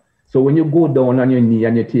Matter. So when you go down on your knee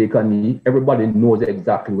and you take a knee, everybody knows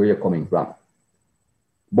exactly where you're coming from.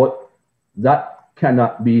 But that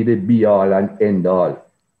cannot be the be all and end all.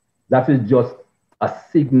 That is just a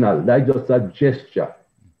signal. That is just a gesture.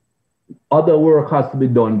 Other work has to be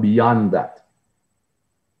done beyond that.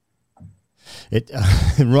 It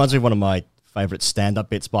reminds me of one of my favourite stand-up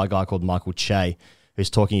bits by a guy called Michael Che, who's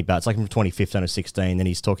talking about, it's like from 2015 or 16, and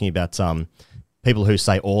he's talking about people who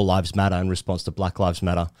say all lives matter in response to Black Lives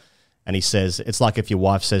Matter. And he says, it's like if your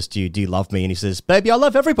wife says to you, do you love me? And he says, baby, I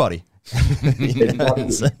love everybody.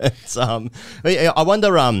 I wonder,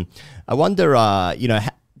 you know,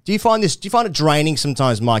 do you find it draining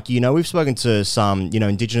sometimes, Mike? You know, we've spoken to some, you know,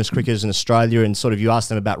 Indigenous cricketers in Australia, and sort of you ask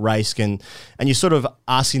them about race, and you're sort of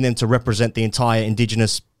asking them to represent the entire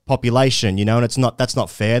Indigenous population, you know, and that's not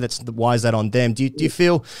fair. Why is that on them? Do you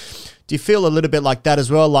feel a little bit like that as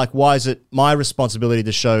well? Like, why is it my responsibility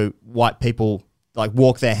to show white people, like,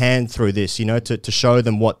 walk their hand through this, you know, to show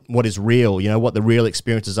them what is real, you know, what the real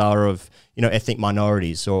experiences are of, you know, ethnic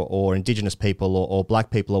minorities or Indigenous people or black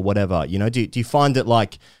people or whatever, you know? Do you find it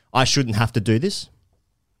like I shouldn't have to do this?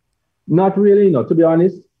 Not really, no. To be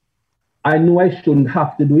honest, I know I shouldn't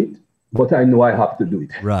have to do it, but I know I have to do it.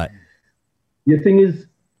 Right. The thing is,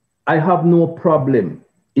 I have no problem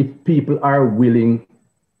if people are willing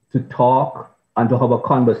to talk and to have a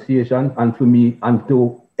conversation and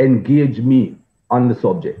to engage me on the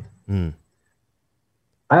subject. I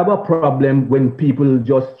have a problem when people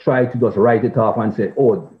just try to just write it off and say,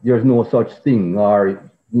 oh, there's no such thing, or,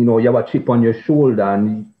 you know, you have a chip on your shoulder,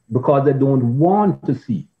 and because they don't want to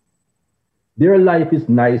see. Their life is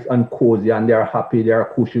nice and cozy and they're happy, they're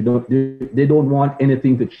cushy. They don't want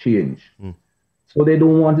anything to change. So they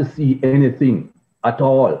don't want to see anything at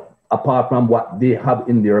all apart from what they have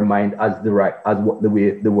in their mind as the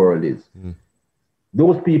way the world is.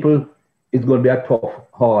 Those people, it's going to be a tough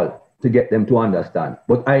haul to get them to understand.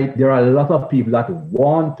 But there are a lot of people that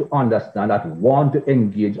want to understand, that want to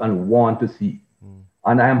engage and want to see.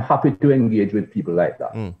 And I am happy to engage with people like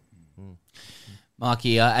that.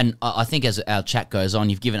 Marky, and I think as our chat goes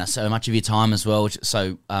on, you've given us so much of your time as well,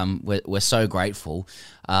 so we're so grateful.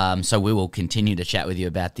 So we will continue to chat with you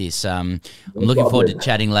about this. I'm looking forward to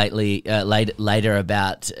chatting later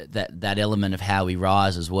about that element of how we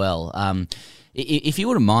rise as well. If you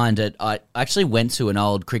wouldn't mind, I actually went to an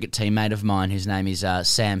old cricket teammate of mine whose name is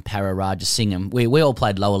Sam Pararajasingham. We all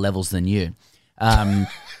played lower levels than you.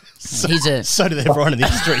 So did everyone in the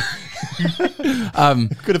industry.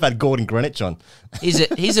 Could have had Gordon Greenwich on.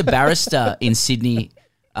 He's a barrister in Sydney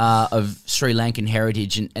of Sri Lankan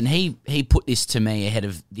heritage, and he put this to me ahead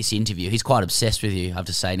of this interview. He's quite obsessed with you, I have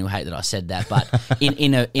to say, and he'll hate that I said that, but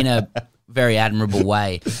in a very admirable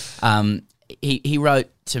way. He wrote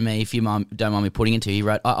to me, if you don't mind me putting it to you, he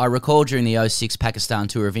wrote, I recall during the 2006 Pakistan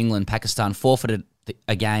tour of England, Pakistan forfeited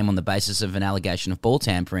a game on the basis of an allegation of ball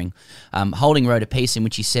tampering. Holding wrote a piece in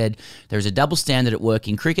which he said, there is a double standard at work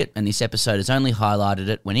in cricket, and this episode has only highlighted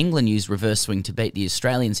it. When England used reverse swing to beat the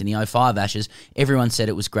Australians in the 05 Ashes, everyone said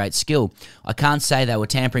it was great skill. I can't say they were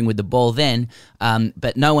tampering with the ball then,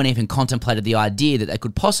 but no one even contemplated the idea that they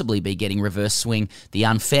could possibly be getting reverse swing the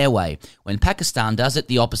unfair way. When Pakistan does it,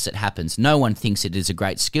 the opposite happens. No one thinks it is a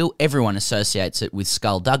great skill. Everyone associates it with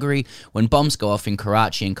skullduggery. When bombs go off in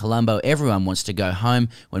Karachi and Colombo, everyone wants to go home.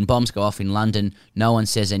 When bombs go off in London, no one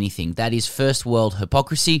says anything. That is first world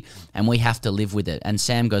hypocrisy, and we have to live with it. And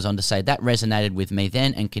Sam goes on to say, that resonated with me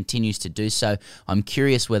then and continues to do so. I'm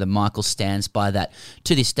curious whether Michael stands by that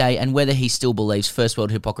to this day, and whether he still believes first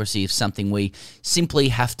world hypocrisy is something we simply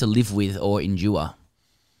have to live with or endure.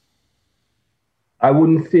 I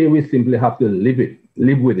wouldn't say we simply have to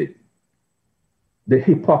live with it. The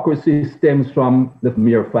hypocrisy stems from the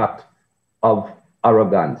mere fact of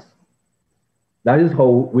arrogance. That is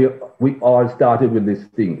how we all started with this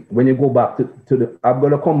thing. When you go back to the, I'm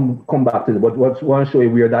going to come back to it, but I want to show you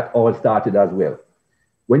where that all started as well.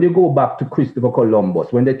 When you go back to Christopher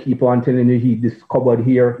Columbus, when they keep on telling you he discovered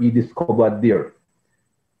here, he discovered there.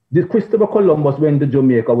 This Christopher Columbus went to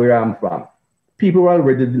Jamaica, where I'm from. People were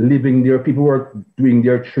already living there. People were doing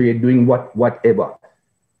their trade, doing whatever.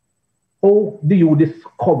 How do you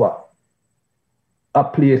discover a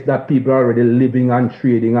place that people are already living and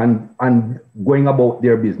trading and going about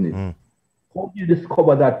their business? How do you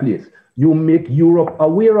discover that place? You make Europe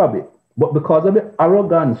aware of it. But because of the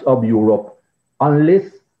arrogance of Europe, unless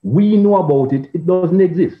we know about it, it doesn't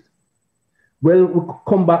exist. Well, we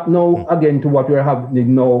come back now again to what we're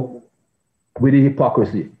having now with the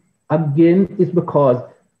hypocrisy. Again, it's because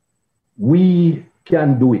we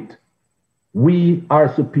can do it. We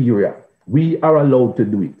are superior. We are allowed to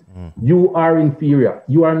do it. You are inferior.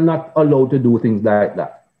 You are not allowed to do things like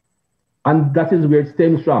that. And that is where it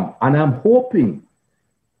stems from. And I'm hoping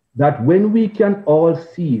that when we can all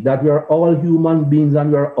see that we are all human beings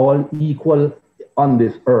and we are all equal on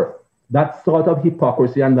this earth, that sort of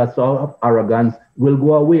hypocrisy and that sort of arrogance will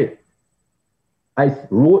go away. I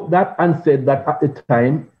wrote that and said that at the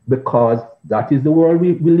time because that is the world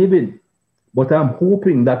we live in. But I'm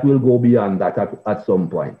hoping that we'll go beyond that at some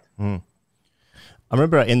point. I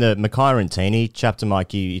remember in the Mackay Rentini chapter,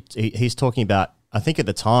 Mike, he's talking about, I think at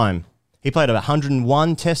the time, he played about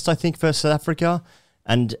 101 tests, I think, for South Africa.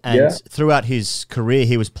 And throughout his career,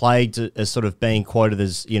 he was plagued as sort of being quoted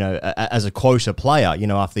as, as a quota player,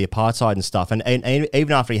 after the apartheid and stuff. And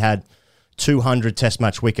even after he had 200 test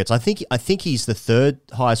match wickets, I think he's the third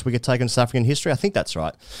highest wicket taker in South African history. I think that's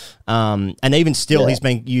right. And even still,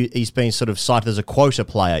 he's been sort of cited as a quota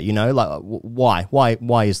player.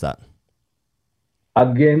 Why is that?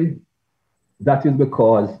 Again, that is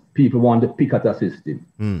because people want to pick at a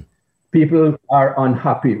system. People are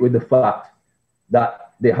unhappy with the fact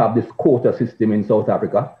that they have this quota system in South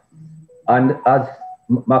Africa. And as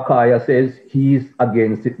Makaya says, he's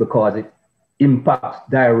against it because it impacts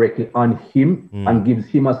directly on him and gives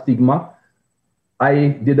him a stigma. I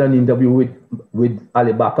did an interview with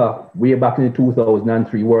Ali Bakar way back in the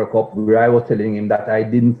 2003 World Cup where I was telling him that I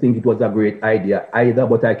didn't think it was a great idea either,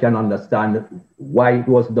 but I can understand why it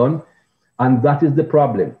was done. And that is the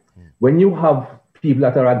problem. When you have people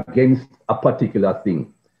that are against a particular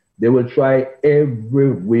thing, they will try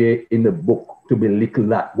every way in the book to belittle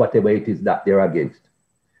that, whatever it is that they're against.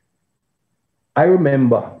 I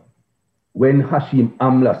remember when Hashim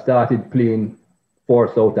Amla started playing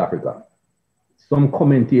for South Africa, some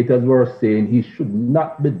commentators were saying he should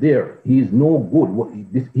not be there. He's no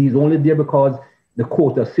good. He's only there because the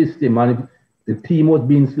quota system, and if the team was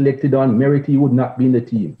being selected on merit, he would not be in the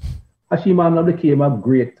team. Hashim Amla became a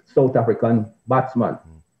great South African batsman.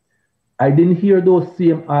 I didn't hear those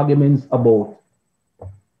same arguments about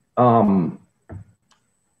the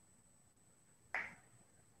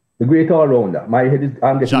great all-rounder. My head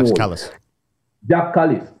is Jacques Kallis. Jacques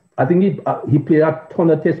Kallis. I think he played a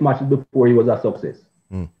ton of test matches before he was a success.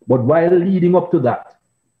 But while leading up to that,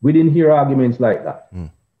 we didn't hear arguments like that.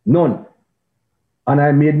 None. And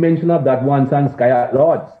I made mention of that once on Sky at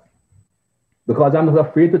Lords because I'm not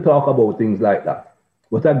afraid to talk about things like that.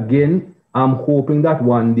 But again, I'm hoping that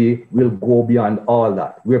one day we'll go beyond all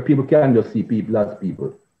that, where people can just see people as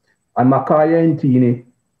people. And Makaya Ntini,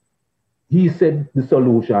 he said the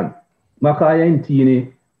solution. Makaya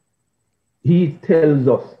Ntini, he tells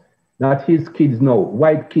us that his kids now,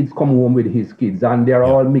 white kids come home with his kids and they're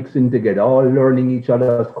all mixing together, all learning each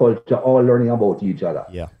other's culture, all learning about each other.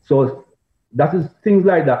 Yeah. So that is things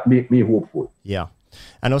like that make me hopeful. Yeah.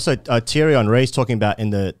 And also Thierry Henry's talking about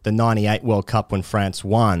in the 98 World Cup when France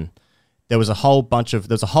won, there was a whole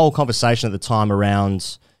conversation at the time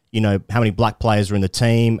around, how many black players were in the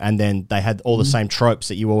team. And then they had all the same tropes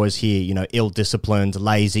that you always hear, ill-disciplined,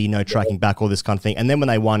 lazy, no tracking back, all this kind of thing. And then when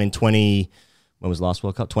they won in when was the last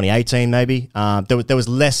World Cup? 2018 maybe. There was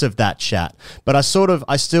less of that chat. But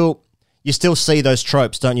you still see those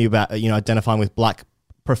tropes, don't you, about, identifying with black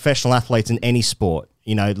professional athletes in any sport,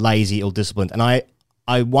 lazy, ill-disciplined. And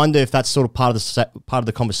I wonder if that's sort of part of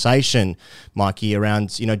the conversation, Mikey, around,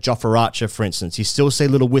 Jofra Archer, for instance. You still see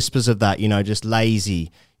little whispers of that, just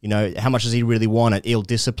lazy, how much does he really want it,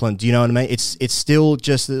 ill-disciplined, do you know what I mean? It's still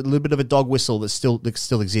just a little bit of a dog whistle that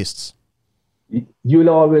still exists. You'll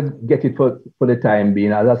always get it for the time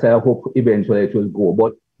being. As I say, I hope eventually it will go.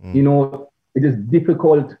 But, it is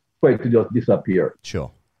difficult for it to just disappear. Sure.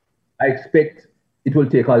 I expect it will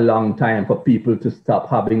take a long time for people to stop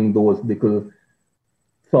having those little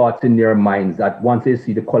thoughts in their minds that once they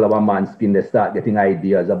see the color of a man's skin, they start getting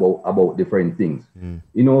ideas about different things.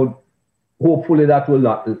 Hopefully that will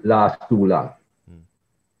not last too long.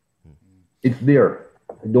 It's there.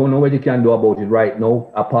 I don't know what you can do about it right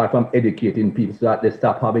now, apart from educating people so that they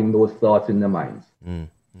stop having those thoughts in their minds.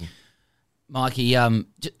 Mikey,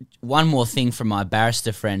 one more thing from my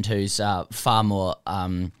barrister friend who's far more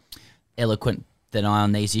eloquent than I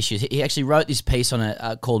on these issues. He actually wrote this piece on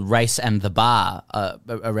it called Race and the Bar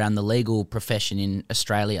around the legal profession in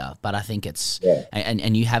Australia. But I think it's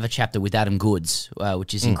and you have a chapter with Adam Goods,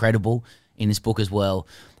 which is incredible in this book as well.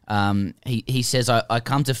 He says, I've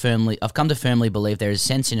come to firmly believe there is a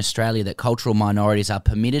sense in Australia that cultural minorities are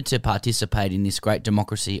permitted to participate in this great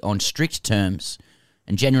democracy on strict terms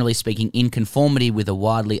and generally speaking in conformity with a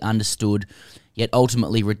widely understood yet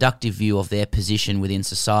ultimately reductive view of their position within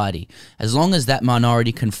society. As long as that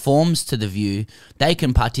minority conforms to the view, they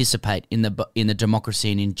can participate in the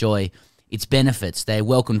democracy and enjoy its benefits. They are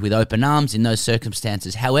welcomed with open arms in those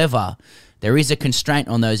circumstances. However, There is a constraint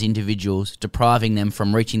on those individuals, depriving them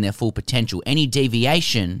from reaching their full potential. Any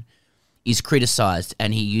deviation is criticised,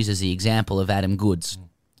 and he uses the example of Adam Goodes.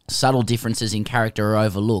 Subtle differences in character are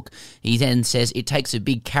overlooked. He then says it takes a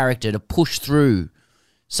big character to push through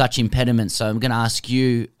such impediments. So I'm going to ask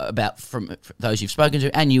you about, from those you've spoken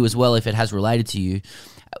to, and you as well, if it has related to you.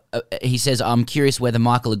 He says, I'm curious whether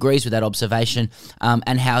Michael agrees with that observation,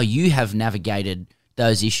 and how you have navigated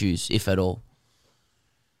those issues, if at all.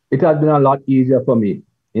 It has been a lot easier for me.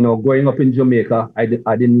 You know, growing up in Jamaica, I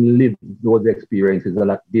didn't live those experiences a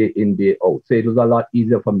lot day in, day out. So it was a lot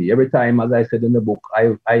easier for me. Every time, as I said in the book,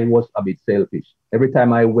 I was a bit selfish. Every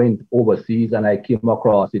time I went overseas and I came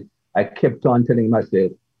across it, I kept on telling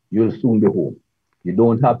myself, you'll soon be home. You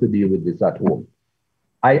don't have to deal with this at home.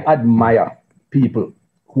 I admire people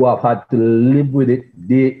who have had to live with it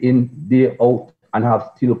day in, day out, and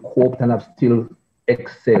have still coped and have still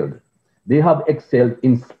excelled. They have excelled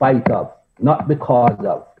in spite of, not because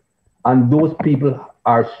of. And those people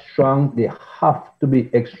are strong. They have to be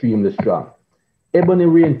extremely strong. Ebony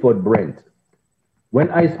Rainford Brent,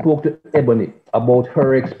 when I spoke to Ebony about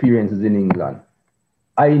her experiences in England,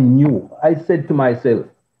 I said to myself,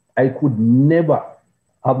 I could never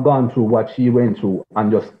have gone through what she went through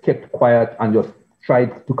and just kept quiet and just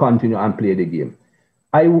tried to continue and play the game.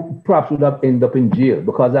 I perhaps would have ended up in jail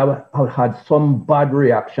because I had some bad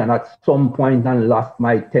reaction at some point and lost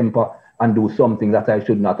my temper and do something that I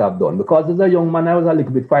should not have done. Because as a young man, I was a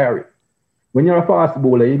little bit fiery. When you're a fast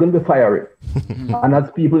bowler, you're going to be fiery. And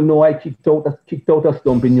as people know, I kicked out a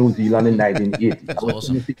stump in New Zealand in 1980. I was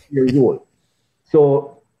 26 years old.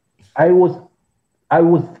 So I was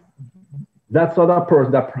that sort of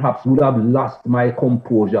person that perhaps would have lost my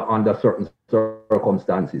composure under certain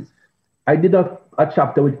circumstances. I did a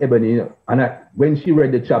chapter with Ebony, and when she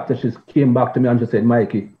read the chapter, she came back to me and she said,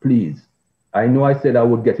 Mikey, please, I know I said I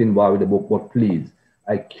would get involved with the book, but please,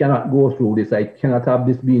 I cannot go through this. I cannot have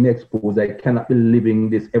this being exposed. I cannot be living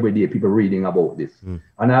this every day, people reading about this.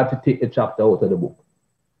 And I had to take the chapter out of the book.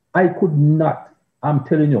 I could not. I'm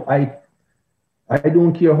telling you, I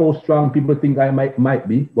don't care how strong people think I might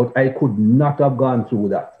be, but I could not have gone through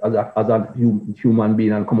that as a human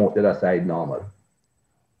being and come out the other side normal.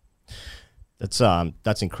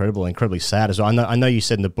 That's incredibly sad as well. I know you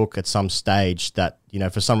said in the book at some stage that, you know,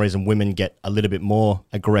 for some reason women get a little bit more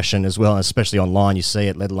aggression as well, and especially online you see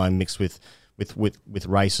it, let alone mixed with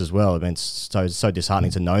race as well. I mean, it's so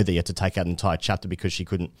disheartening to know that you had to take out an entire chapter because she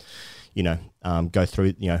couldn't, you know, go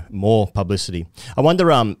through, you know, more publicity. I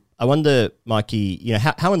wonder, Mikey, you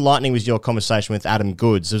know, how enlightening was your conversation with Adam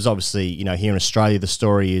Goodes? There's obviously, you know, here in Australia the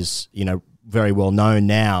story is, you know, very well known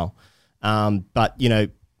now, but you know,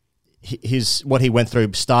 what he went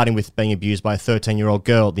through, starting with being abused by a 13-year-old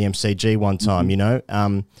girl at the MCG one time, you know.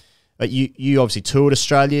 But you obviously toured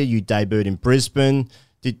Australia. You debuted in Brisbane.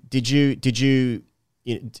 Did you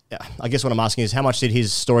I guess what I'm asking is, how much did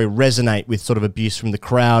his story resonate with sort of abuse from the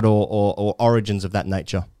crowd or origins of that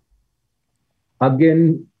nature?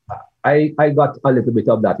 Again, I got a little bit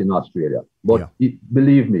of that in Australia, but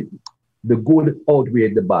believe me, the good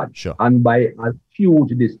outweighed the bad, and by a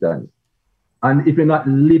huge distance. And if you're not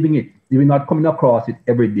living it, if you're not coming across it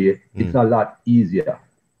every day, it's a lot easier.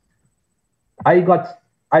 I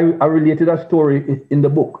related a story in the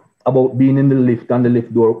book about being in the lift and the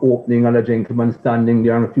lift door opening and a gentleman standing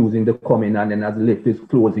there and refusing to come in, and then as the lift is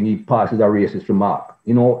closing, he passes a racist remark.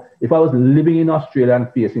 You know, if I was living in Australia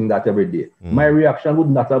and facing that every day, my reaction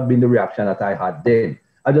would not have been the reaction that I had then.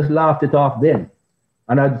 I just laughed it off then.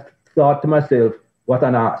 And I thought to myself, what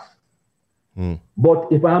an ass.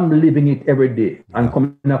 But if I'm living it every day and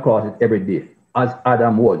coming across it every day, as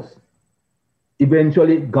Adam was,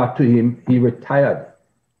 eventually got to him, he retired.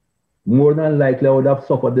 More than likely, I would have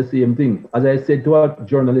suffered the same thing. As I said to a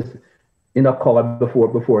journalist in a call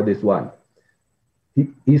before this one,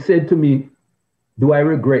 he said to me, do I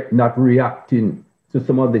regret not reacting to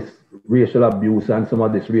some of this racial abuse and some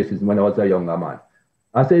of this racism when I was a younger man?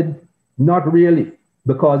 I said, not really,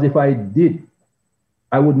 because if I did,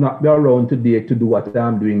 I would not be around today to do what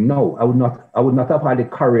I'm doing now. I would not have had the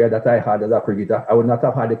career that I had as a cricketer. I would not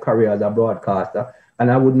have had the career as a broadcaster,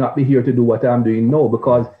 and I would not be here to do what I'm doing now,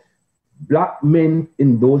 because black men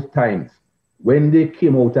in those times, when they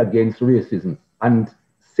came out against racism and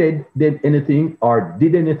said anything or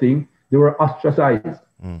did anything, they were ostracized.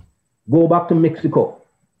 Go back to Mexico,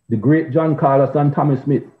 the great John Carlos and Tommy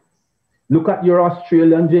Smith. Look at your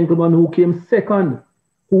Australian gentleman who came second,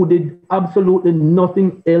 who did absolutely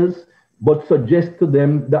nothing else but suggest to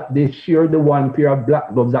them that they share the one pair of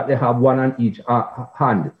black gloves, that they have one on each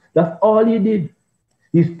hand. That's all he did.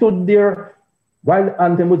 He stood there while the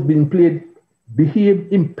anthem was being played,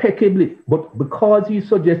 behaved impeccably, but because he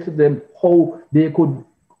suggested them how they could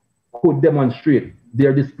demonstrate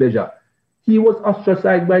their displeasure, he was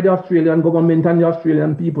ostracized by the Australian government and the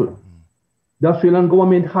Australian people. The Australian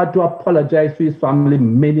government had to apologize to his family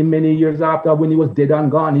many, many years after, when he was dead and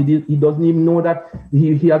gone. He doesn't even know that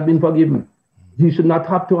he has been forgiven. He should not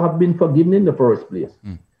have to have been forgiven in the first place.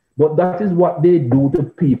 But that is what they do to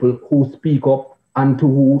people who speak up and to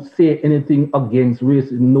who say anything against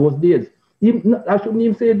race in those days. I shouldn't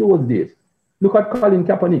even say those days. Look at Colin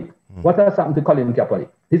Kaepernick. What has happened to Colin Kaepernick?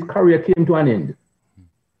 His career came to an end.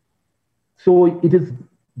 So it is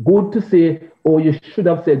good to say, oh, you should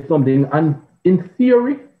have said something. And in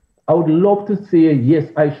theory, I would love to say,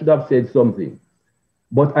 yes, I should have said something.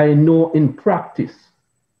 But I know in practice,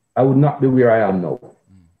 I would not be where I am now.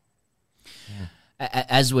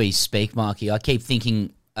 As we speak, Marky, I keep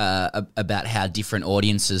thinking about how different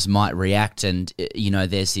audiences might react. And,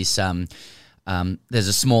 there's this... there's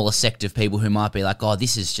a smaller sect of people who might be like, oh,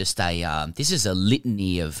 this is just a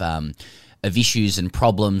litany of issues and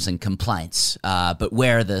problems and complaints, but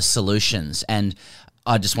where are the solutions? And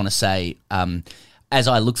I just want to say, as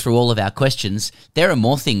I look through all of our questions, there are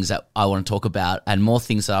more things that I want to talk about and more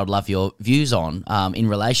things that I would love your views on in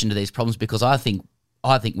relation to these problems, because I think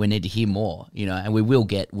we need to hear more, and we will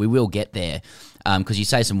get there, because you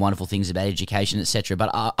say some wonderful things about education, etc. But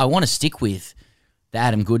I want to stick with the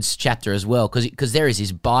Adam Goodes chapter as well, because there is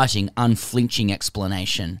this biting, unflinching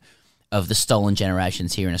explanation of the stolen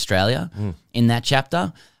generations here in Australia in that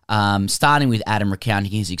chapter, starting with Adam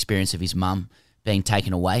recounting his experience of his mum being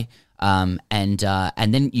taken away, and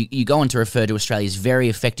then you go on to refer to Australia's very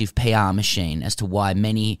effective PR machine as to why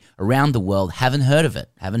many around the world haven't heard of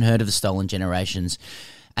the stolen generations,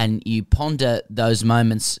 and you ponder those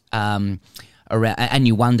moments around, and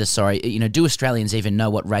you wonder, do Australians even know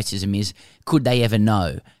what racism is? Could they ever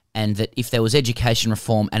know? And that if there was education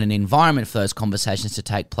reform and an environment for those conversations to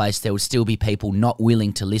take place, there would still be people not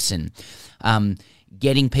willing to listen.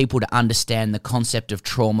 Getting people to understand the concept of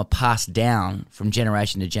trauma passed down from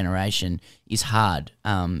generation to generation is hard,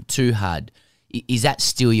 too hard. Is that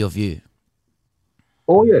still your view?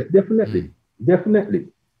 Oh, yes, definitely. Definitely.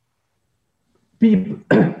 People,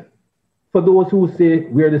 for those who say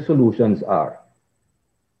where the solutions are,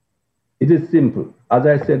 it is simple. As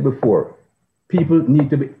I said before, people need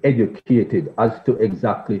to be educated as to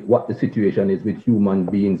exactly what the situation is with human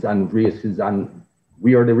beings and races, and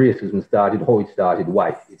where the racism started, how it started, why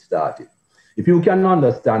it started. If you can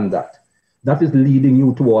understand that, that is leading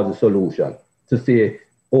you towards a solution to say,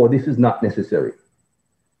 oh, this is not necessary.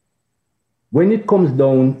 When it comes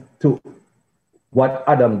down to what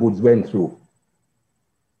Adam Goodes went through,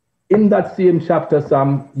 in that same chapter,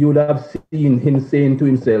 Sam, you would have seen him saying to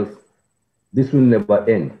himself, this will never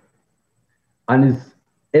end. And his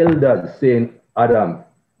elders saying, Adam,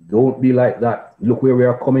 don't be like that. Look where we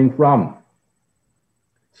are coming from.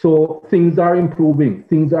 So things are improving.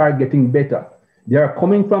 Things are getting better. They are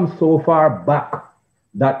coming from so far back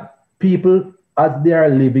that people, as they are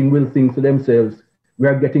living, will think to themselves, we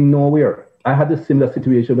are getting nowhere. I had a similar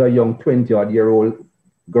situation with a young 20-odd-year-old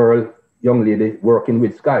girl, young lady working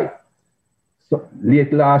with Sky. So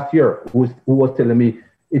late last year, who was telling me,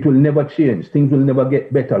 it will never change. Things will never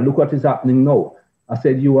get better. Look what is happening now. I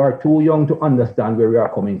said, you are too young to understand where we are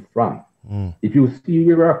coming from. If you see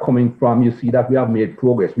where we are coming from, you see that we have made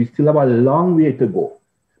progress. We still have a long way to go,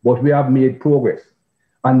 but we have made progress.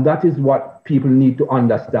 And that is what people need to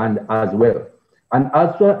understand as well. And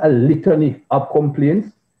as for a litany of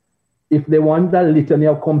complaints, if they want a litany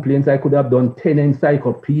of complaints, I could have done 10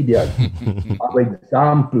 encyclopedias of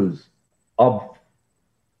examples of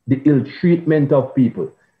the ill treatment of people.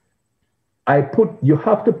 You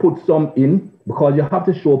have to put some in, because you have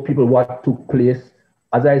to show people what took place.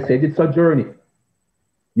 As I said, it's a journey.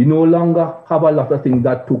 You no longer have a lot of things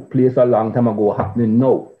that took place a long time ago happening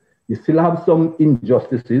now. You still have some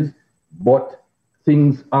injustices, but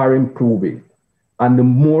things are improving. And the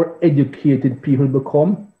more educated people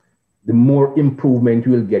become, the more improvement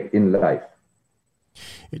you will get in life.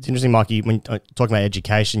 It's interesting, Mikey, when talking about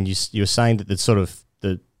education, you were saying that the sort of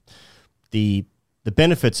the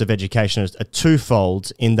benefits of education are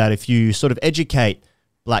twofold, in that if you sort of educate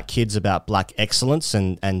black kids about black excellence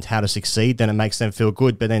and how to succeed, then it makes them feel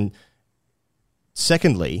good. But then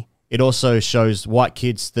secondly, it also shows white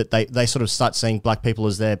kids that they sort of start seeing black people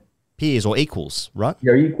as their peers or equals, right?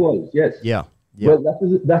 They're equals, yes. Yeah. Well,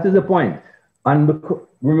 that is the point. And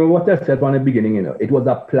remember what I said from the beginning, it was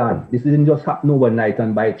a plan. This didn't just happen overnight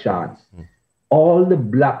and by chance. All the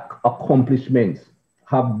black accomplishments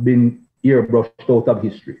have been airbrushed out of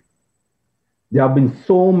history. There have been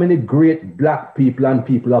so many great black people and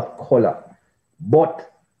people of color.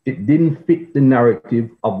 but it didn't fit the narrative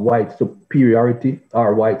of white superiority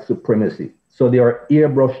or white supremacy. So they are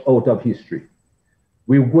airbrushed out of history.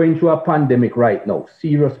 We're going through a pandemic right now.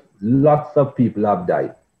 Serious, lots of people have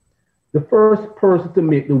died. The first person to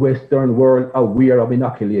make the Western world aware of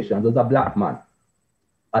inoculation was a black man,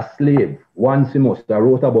 a slave. Juan Simoes, I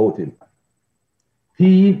wrote about him.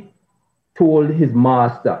 He told his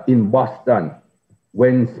master in Boston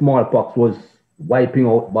when smallpox was wiping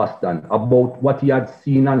out Boston about what he had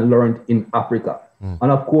seen and learned in Africa.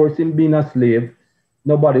 And of course, him being a slave,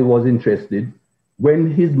 nobody was interested.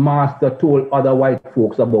 When his master told other white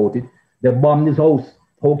folks about it, they bombed his house.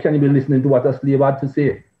 How can you be listening to what a slave had to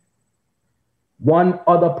say? One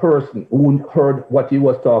other person who heard what he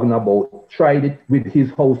was talking about tried it with his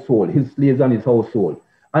household, his slaves and his household.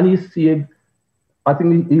 And he saved, I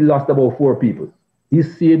think he lost about 4 people. He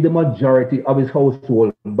saved the majority of his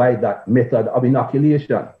household by that method of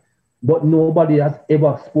inoculation. But nobody has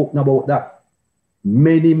ever spoken about that.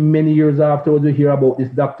 Many, many years afterwards, we hear about this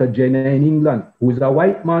Dr. Jenner in England, who is a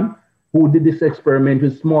white man who did this experiment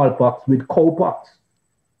with smallpox, with cowpox.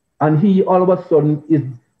 And he all of a sudden is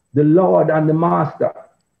the Lord and the master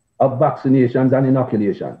of vaccinations and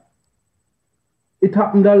inoculation. It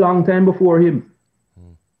happened a long time before him.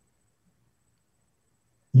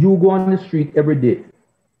 You go on the street every day,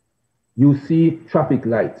 you see traffic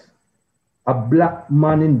lights. A black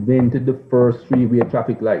man invented the first 3-way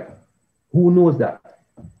traffic light. Who knows that?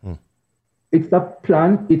 It's a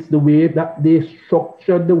plan, it's the way that they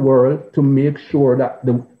structured the world to make sure that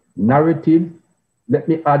the narrative, let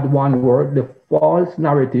me add one word, the false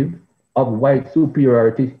narrative of white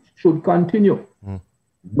superiority should continue.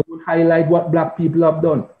 Don't highlight what black people have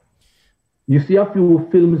done. You see a few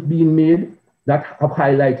films being made that have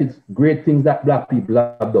highlighted great things that black people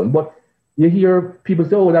have done. But you hear people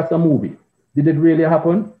say, oh, that's a movie. Did it really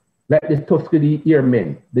happen? Like the Tuskegee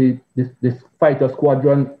Airmen, this fighter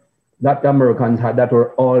squadron that the Americans had that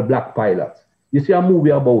were all black pilots. You see a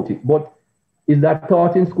movie about it, but is that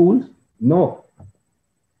taught in schools? No.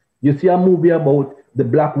 You see a movie about the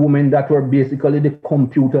black women that were basically the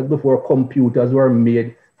computers before computers were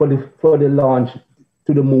made for the launch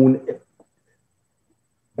to the moon.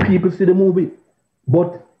 People see the movie,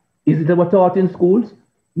 but is it ever taught in schools?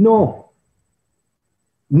 No.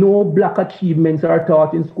 No black achievements are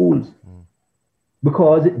taught in schools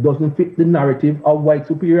because it doesn't fit the narrative of white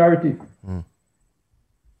superiority.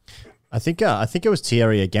 I think it was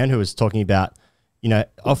Thierry again who was talking about, you know,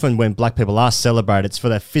 often when black people are celebrated, it's for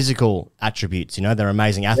their physical attributes. You know, they're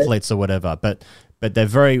amazing athletes or whatever, but they're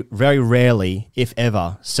very, very rarely, if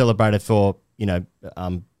ever, celebrated for, you know,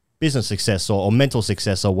 business success or mental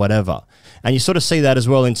success or whatever. And you sort of see that as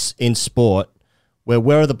well in sport.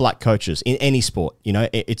 Where are the black coaches in any sport? You know,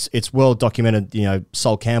 it's well documented. You know,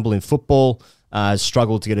 Sol Campbell in football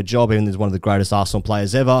struggled to get a job, even as one of the greatest Arsenal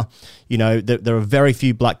players ever. You know, there are very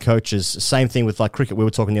few black coaches. Same thing with like cricket. We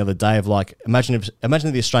were talking the other day of like, imagine if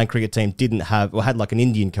the Australian cricket team didn't have or had like an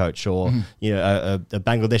Indian coach or you know a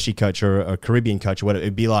Bangladeshi coach or a Caribbean coach or whatever.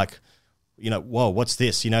 It'd be like, you know, whoa, what's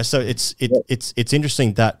this? You know, so it's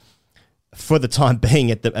interesting that for the time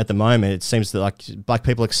being at the moment, it seems that like black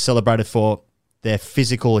people are celebrated for their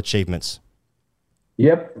physical achievements.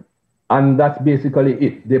 Yep. And that's basically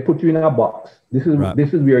it. They put you in a box. This is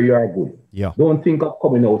where you are good. Yeah. Don't think of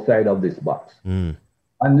coming outside of this box. And,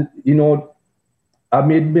 you know, I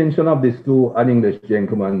made mention of this to an English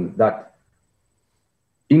gentleman that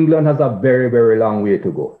England has a very, very long way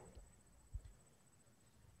to go.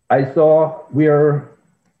 I saw where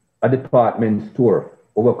a department store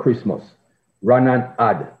over Christmas ran an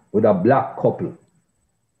ad with a black couple.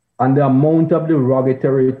 And the amount of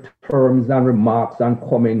derogatory terms and remarks and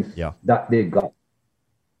comments that they got.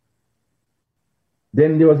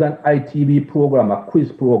 Then there was an ITV program, a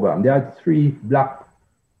quiz program. There had 3 black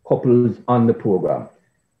couples on the program.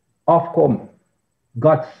 Ofcom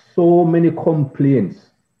got so many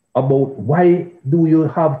complaints about why do you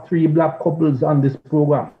have 3 black couples on this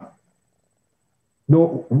program?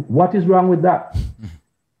 No, what is wrong with that?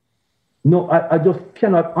 No, I just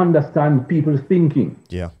cannot understand people's thinking.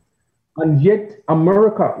 Yeah. And yet,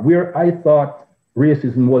 America, where I thought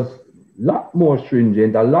racism was a lot more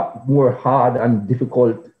stringent, a lot more hard and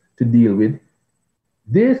difficult to deal with,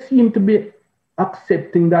 they seem to be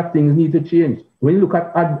accepting that things need to change. When you look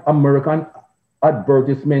at American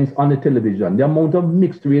advertisements on the television, the amount of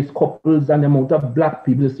mixed race couples and the amount of black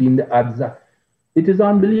people seeing the ads, it is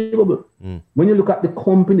unbelievable. When you look at the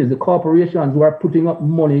companies, the corporations who are putting up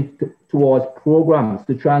money towards programs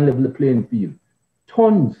to try and level the playing field,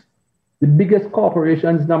 tons. The biggest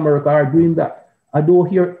corporations in America are doing that. I don't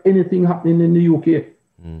hear anything happening in the UK.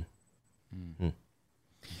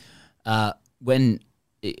 When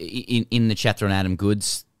in the chapter on Adam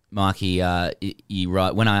Goodes, Mikey, you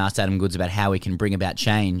write, when I asked Adam Goodes about how he can bring about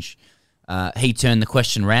change, he turned the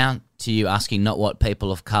question round to you, asking not what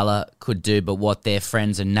people of colour could do, but what their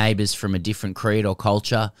friends and neighbours from a different creed or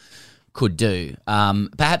culture could do.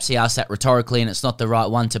 Perhaps he asked that rhetorically, and it's not the right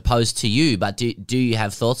one to pose to you, but do you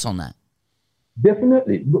have thoughts on that?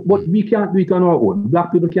 Definitely. But we can't do it on our own.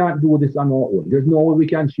 Black people can't do this on our own. There's no way we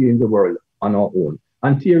can change the world on our own.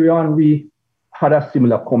 And Thierry Henry had a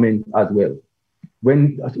similar comment as well.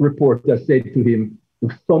 When a reporter said to him,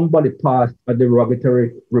 if somebody passed a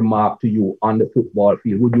derogatory remark to you on the football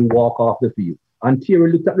field, would you walk off the field? And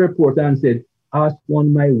Thierry looked at the reporter and said, ask one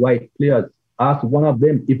of my white players, ask one of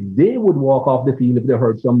them if they would walk off the field if they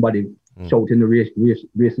heard somebody shouting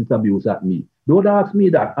racist abuse at me. Don't ask me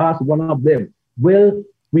that, ask one of them. Well,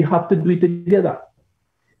 we have to do it together.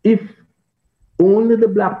 If only the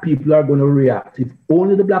black people are going to react, if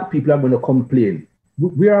only the black people are going to complain,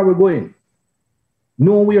 where are we going?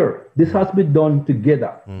 Nowhere. This has to be done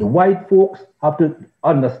together. The white folks have to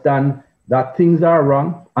understand that things are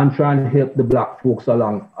wrong and try and help the black folks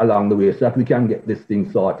along the way so that we can get this thing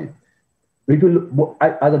sorted.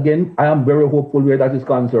 Again, I am very hopeful where that is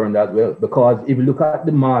concerned as well, because if you look at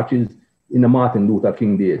the marches in the Martin Luther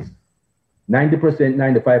King days, 90%,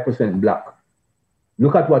 95% black.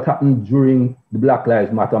 Look at what happened during the Black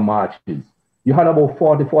Lives Matter marches. You had about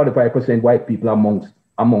 40-45% white people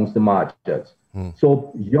amongst the marchers.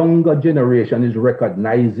 So younger generation is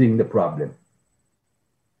recognizing the problem.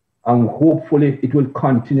 And hopefully it will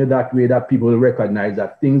continue that way, that people will recognize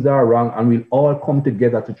that things are wrong and we'll all come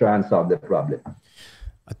together to try and solve the problem.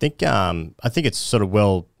 I think it's sort of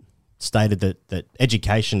well stated that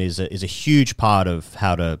education is a huge part of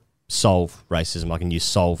how to solve racism. I can use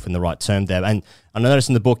solve in the right term there. And I noticed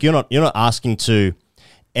in the book, you're not asking to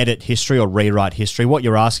edit history or rewrite history. What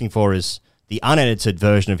you're asking for is the unedited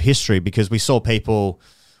version of history, because we saw people,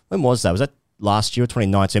 when was that? Was that last year,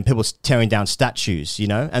 2019? People tearing down statues,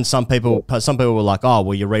 and some people were like, oh,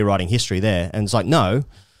 well, you're rewriting history there. And it's like, no,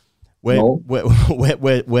 we're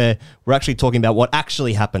actually talking about what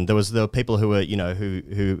actually happened. There were people who were,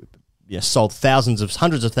 who sold hundreds of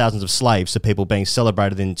thousands of slaves to people being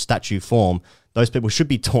celebrated in statue form. Those people should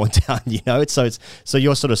be torn down, So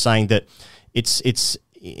you're sort of saying that it's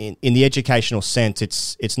in the educational sense,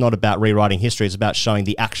 it's not about rewriting history. It's about showing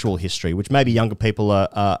the actual history, which maybe younger people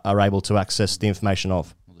are able to access the information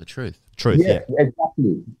of. Well, the truth. Yes, yeah,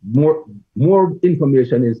 exactly. More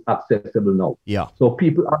information is accessible now. Yeah. So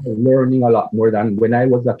people are learning a lot more than when I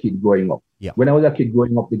was a kid growing up. Yeah. When I was a kid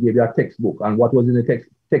growing up, they gave you a textbook, and what was in the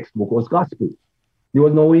textbook was gospel. There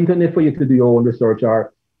was no internet for you to do your own research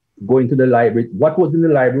or go into the library. What was in the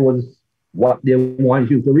library was what they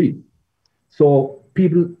wanted you to read. So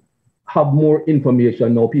people have more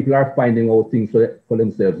information now. People are finding out things for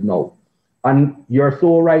themselves now. And you're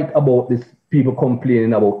so right about this, people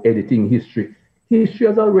complaining about editing history. History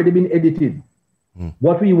has already been edited.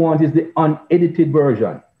 What we want is the unedited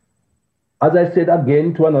version. As I said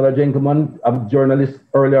again to another gentleman, a journalist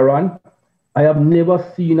earlier on, I have never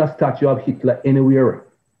seen a statue of Hitler anywhere.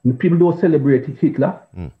 People don't celebrate Hitler.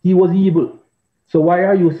 He was evil. So why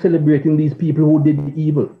are you celebrating these people who did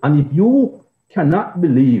evil? And if you cannot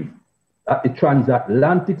believe that the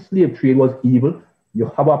transatlantic slave trade was evil,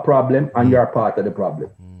 you have a problem and you're part of the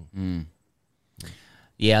problem.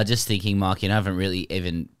 Yeah, I'm just thinking, Mark, I haven't really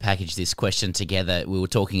even packaged this question together. We were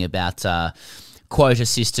talking about quota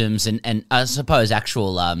systems and I suppose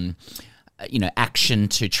actual action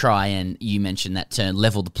to try and, you mentioned that term,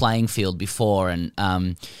 level the playing field before, and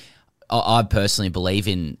I personally believe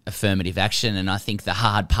in affirmative action, and I think the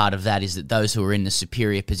hard part of that is that those who are in the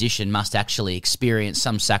superior position must actually experience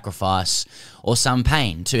some sacrifice or some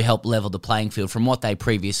pain to help level the playing field from what they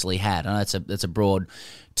previously had. I know that's a broad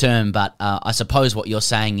term, but I suppose what you're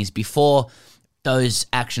saying is before those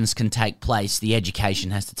actions can take place, the education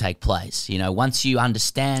has to take place. Once you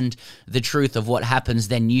understand the truth of what happens,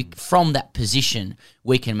 then from that position,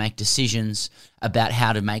 we can make decisions about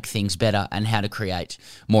how to make things better and how to create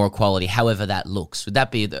more equality, however that looks. Would that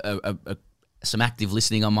be some active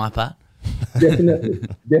listening on my part? Definitely.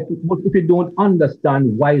 But if you don't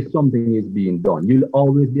understand why something is being done, you'll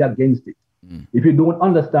always be against it. If you don't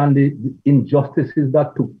understand the injustices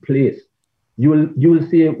that took place, you'll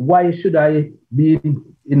say, why should I be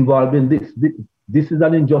involved in this? This is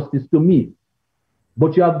an injustice to me.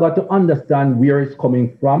 But you have got to understand where it's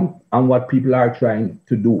coming from and what people are trying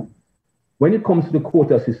to do. When it comes to the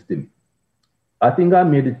quota system, I think I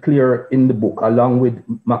made it clear in the book, along with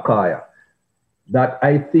Makaya, that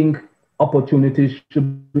I think opportunities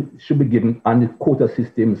should be given and the quota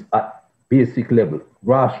systems basic level,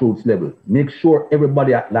 grassroots level. Make sure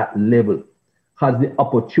everybody at that level has the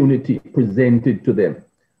opportunity presented to them.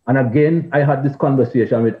 And again, I had this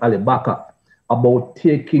conversation with Ali Baka about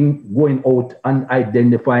going out and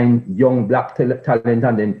identifying young black talent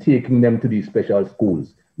and then taking them to these special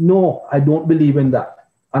schools. No, I don't believe in that.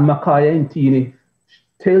 And Makaya Ntini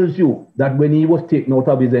tells you that when he was taken out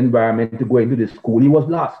of his environment to go into the school, he was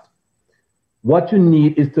lost. What you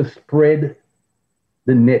need is to spread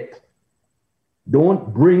the net.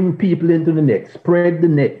 Don't bring people into the net. Spread the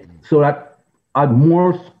net so that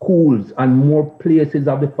more schools and more places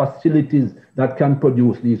have the facilities that can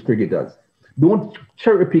produce these cricketers. Don't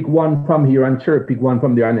cherry pick one from here and cherry pick one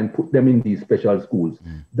from there and then put them in these special schools.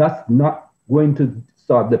 That's not going to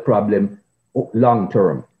solve the problem long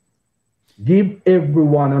term. Give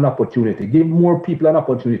everyone an opportunity. Give more people an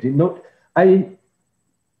opportunity. I've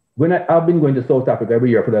been going to South Africa every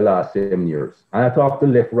year for the last 7 years, and I talk to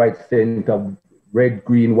left, right, center, red,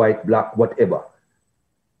 green, white, black, whatever.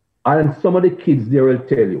 And some of the kids there will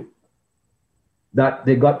tell you that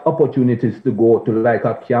they got opportunities to go to like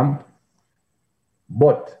a camp,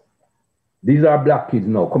 but these are black kids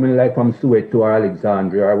now coming like from Soweto or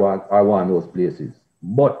Alexandria or one of those places.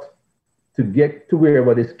 But to get to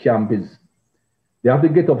wherever this camp is, they have to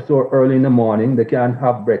get up so early in the morning, they can't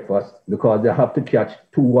have breakfast because they have to catch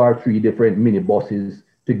 2 or 3 different minibuses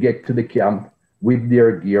to get to the camp with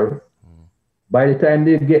their gear. By the time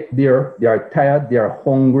they get there, they are tired, they are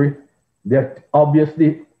hungry, they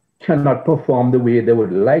obviously cannot perform the way they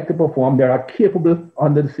would like to perform. They are capable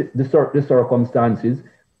under the circumstances,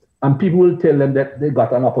 and people will tell them that they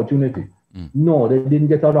got an opportunity. No, they didn't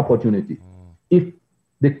get an opportunity. If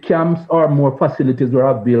the camps or more facilities were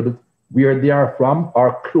available where they are from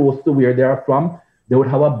or close to where they are from, they would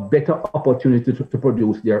have a better opportunity to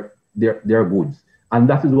produce their goods. And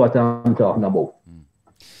that is what I'm talking about.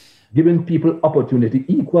 Giving people opportunity,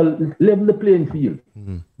 level the playing field.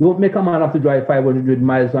 Don't make a man have to drive 500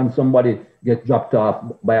 miles and somebody gets dropped off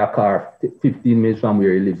by a car 15 minutes from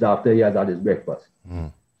where he lives after he has had his breakfast.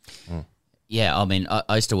 Yeah, I mean,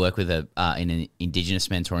 I used to work with in an Indigenous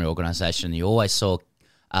mentoring organisation. You always saw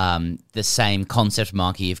the same concept,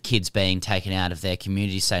 Marky, of kids being taken out of their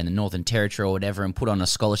community, say in the Northern Territory or whatever, and put on a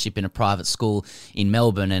scholarship in a private school in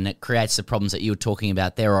Melbourne, and it creates the problems that you were talking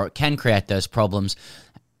about there, or it can create those problems.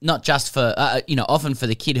 Not just for, often for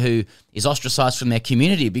the kid who is ostracized from their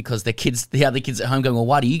community because the other kids at home going, well,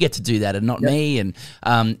 why do you get to do that and not me? And,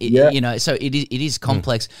 so it is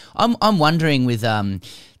complex. I'm wondering with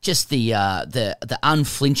just the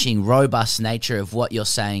unflinching, robust nature of what you're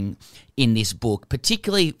saying in this book,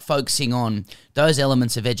 particularly focusing on those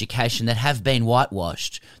elements of education that have been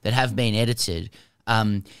whitewashed, that have been edited.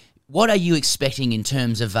 What are you expecting in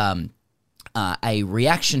terms of a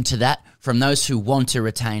reaction to that from those who want to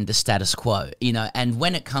retain the status quo, and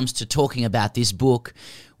when it comes to talking about this book,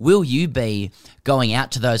 will you be going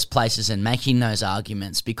out to those places and making those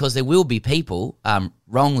arguments? Because there will be people,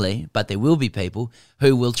 wrongly, but there will be people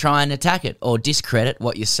who will try and attack it or discredit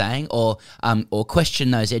what you're saying or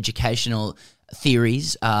question those educational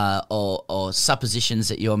theories or suppositions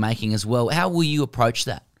that you're making as well. How will you approach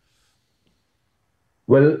that?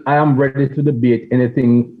 Well, I am ready to debate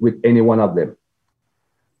anything with any one of them.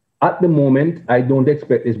 At the moment, I don't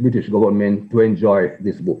expect this British government to enjoy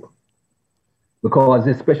this book because,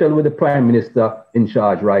 especially with the Prime Minister in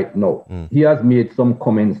charge right now, he has made some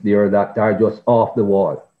comments there that are just off the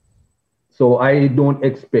wall. So I don't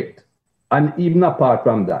expect, and even apart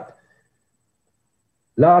from that,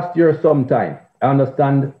 last year sometime, I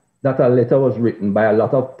understand that a letter was written by a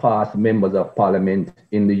lot of past members of Parliament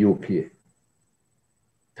in the UK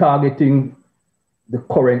targeting the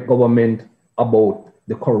current government about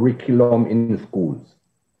the curriculum in schools.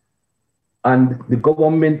 And the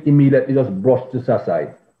government immediately just brushed this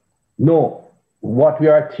aside. No, what we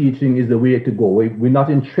are teaching is the way to go. We're not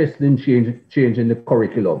interested in changing the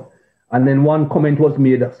curriculum. And then one comment was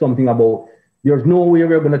made, something about, there's no way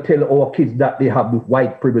we're going to tell our kids that they have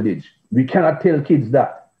white privilege. We cannot tell kids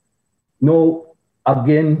that. No,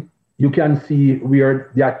 again, you can see where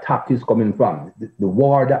the attack is coming from, the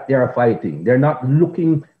war that they are fighting. They're not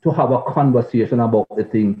looking to have a conversation about the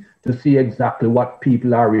thing to see exactly what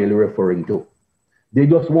people are really referring to. They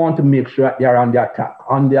just want to make sure that they are on the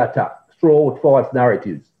attack, throw out false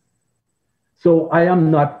narratives. So I am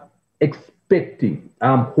not expecting,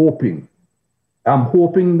 I'm hoping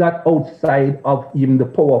that outside of even the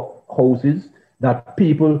powerhouses, that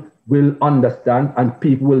people will understand and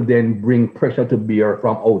people will then bring pressure to bear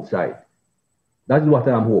from outside. That's what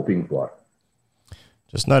I'm hoping for.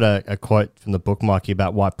 Just note a quote from the book, Mikey,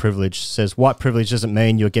 about white privilege. It says, white privilege doesn't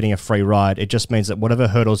mean you're getting a free ride. It just means that whatever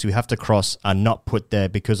hurdles you have to cross are not put there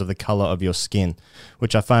because of the color of your skin,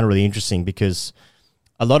 which I find really interesting because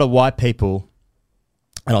a lot of white people,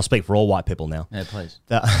 and I'll speak for all white people now. Yeah, please.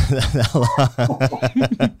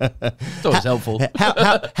 It's always helpful.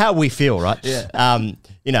 How we feel, right? Yeah.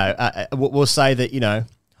 We'll say that,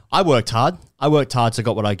 I worked hard. So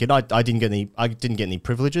got what I get. I didn't get any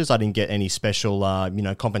privileges. I didn't get any special,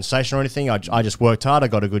 compensation or anything. I just worked hard. I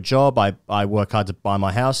got a good job. I work hard to buy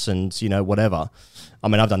my house and, whatever. I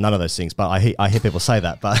mean, I've done none of those things, but I hear people say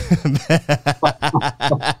that. But,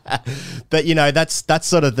 that's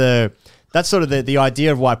sort of the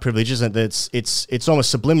idea of white privilege, isn't it? It's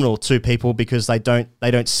almost subliminal to people because they don't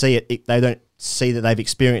see it. They don't see that they've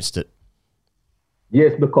experienced it.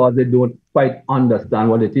 Yes, because they don't quite understand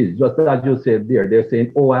what it is. Just as you said there, they're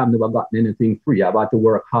saying, oh, I've never gotten anything free. I've had to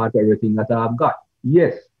work hard for everything that I've got.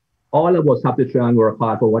 Yes, all of us have to try and work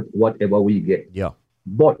hard for whatever we get. Yeah.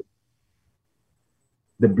 But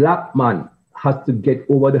the black man has to get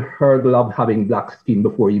over the hurdle of having black skin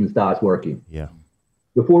before he even starts working. Yeah.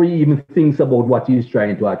 Before he even thinks about what he's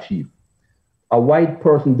trying to achieve. A white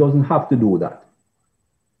person doesn't have to do that.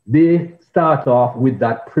 They start off with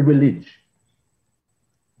that privilege.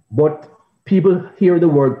 But people hear the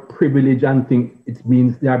word privilege and think it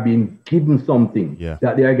means they are being given something,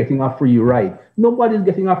 that they are getting a free ride. Nobody's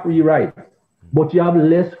getting a free ride, but you have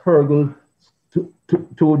less hurdles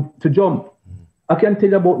to jump. I can tell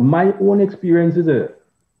you about my own experiences, and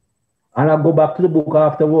I'll go back to the book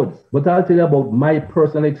afterwards, but I'll tell you about my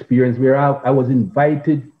personal experience where I was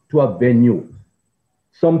invited to a venue.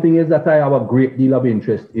 Something is that I have a great deal of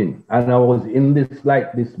interest in, and I was in this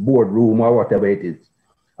boardroom or whatever it is.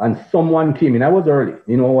 And someone came in. I was early.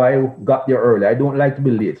 I got there early. I don't like to be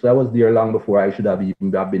late. So I was there long before I should have even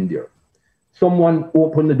been there. Someone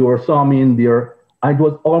opened the door, saw me in there. And it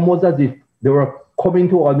was almost as if they were coming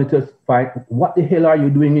to all me to find, what the hell are you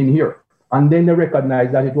doing in here? And then they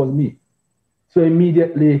recognized that it was me. So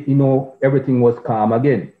immediately, everything was calm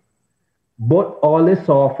again. But all they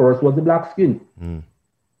saw first was the black skin. Mm.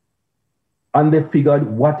 And they figured,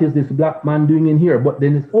 what is this black man doing in here? But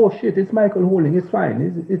then it's, oh shit, it's Michael Holding. It's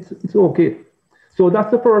fine. It's okay. So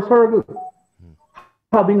that's the first hurdle.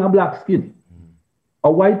 Having a black skin.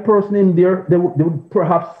 A white person in there, they would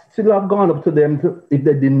perhaps still have gone up to them if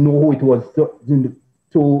they didn't know who it was to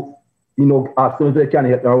ask them if they can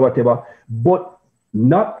help or whatever. But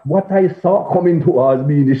not what I saw coming towards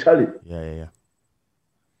me initially. Yeah.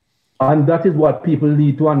 And that is what people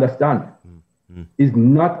need to understand. It's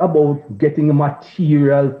not about getting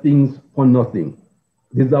material things for nothing.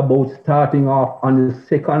 It's about starting off on the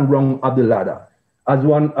second rung of the ladder.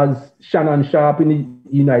 As Shannon Sharp in the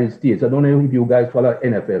United States, I don't know if you guys follow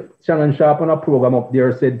NFL. Shannon Sharp on a program up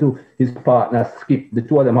there said to his partner, Skip, the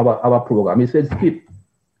two of them have a program. He said, Skip,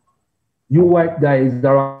 you white guys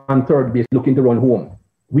are on third base looking to run home.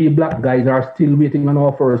 We black guys are still waiting on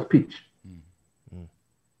our first pitch.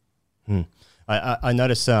 I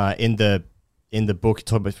noticed in the book,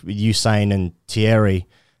 talk about Usain and Thierry,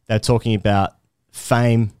 they're talking about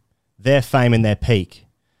fame, their fame and their peak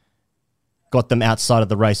got them outside of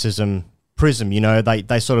the racism prism.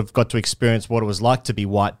 They sort of got to experience what it was like to be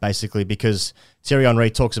white, basically, because Thierry Henry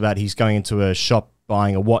talks about he's going into a shop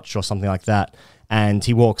buying a watch or something like that, and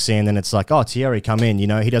he walks in and it's like, oh, Thierry, come in.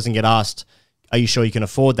 He doesn't get asked, are you sure you can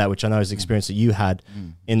afford that? Which I know is the experience that you had.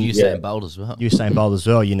 In Usain Bolt as well. Usain Bolt as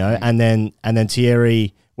well, and then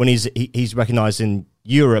Thierry, when he's recognised in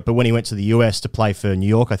Europe, but when he went to the US to play for New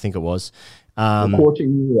York, I think it was. Coach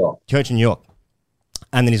in New York. Coach in New York.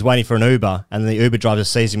 And then he's waiting for an Uber, and the Uber driver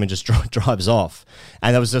sees him and just drives off.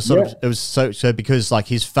 And that was just sort of, it was so because like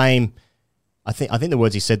his fame, I think the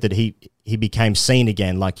words he said that he became seen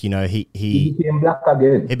again. Like, he became black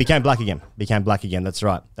again. He became black again. That's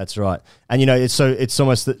right. And it's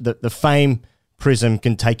almost the fame prism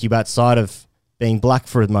can take you outside of being black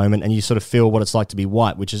for a moment, and you sort of feel what it's like to be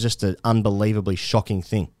white, which is just an unbelievably shocking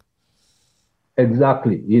thing.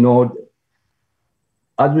 Exactly.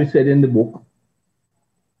 As we said in the book,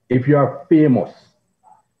 if you are famous,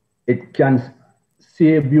 it can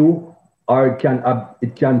save you, or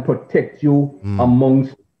it can protect you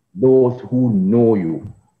amongst those who know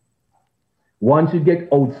you. Once you get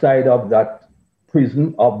outside of that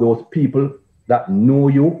prison of those people that know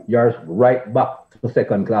you, you're right back to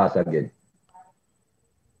second class again.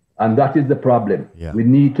 And that is the problem. Yeah. We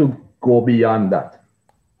need to go beyond that.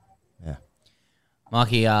 Yeah.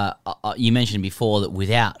 Marky, you mentioned before that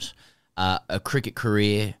without a cricket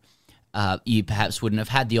career, you perhaps wouldn't have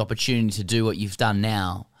had the opportunity to do what you've done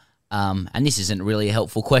now. and this isn't really a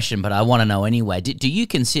helpful question, but I want to know anyway. Do you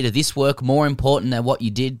consider this work more important than what you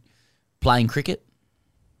did playing cricket?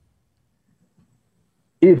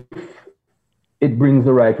 If it brings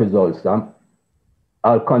the right results,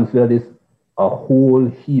 I'll consider this a whole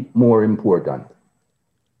heap more important.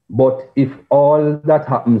 But if all that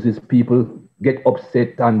happens is people get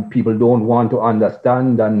upset and people don't want to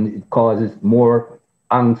understand and it causes more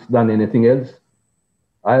angst than anything else,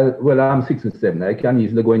 I'm 67. I can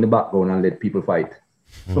easily go in the background and let people fight.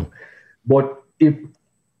 But if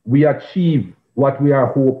we achieve what we are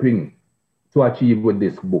hoping to achieve with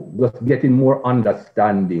this book, just getting more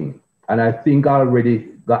understanding, and I think I already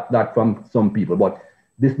got that from some people, but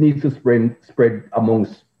this needs to spread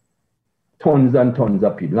amongst tons and tons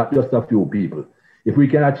of people, not just a few people. If we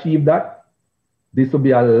can achieve that, this will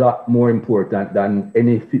be a lot more important than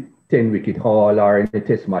any 10-wicket haul or any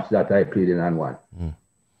test match that I played in and won.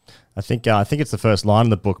 I think it's the first line of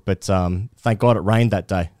the book, but thank God it rained that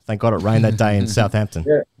day. Thank God it rained that day in Southampton.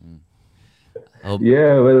 Yeah.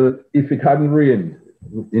 Yeah, well, if it hadn't rained,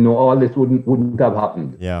 all this wouldn't have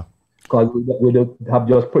happened. Yeah. Because we would have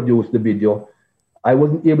just produced the video. I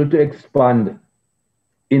wasn't able to expand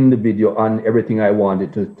in the video on everything I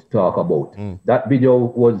wanted to talk about. That video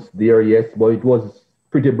was there, yes, but it was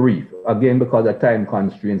pretty brief. Again, because of time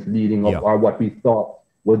constraints leading up, or what we thought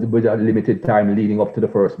was with a limited time leading up to the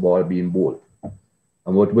first ball being bowled.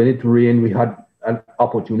 And when it rained, we had an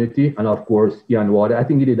opportunity, and of course, Ian Ward, I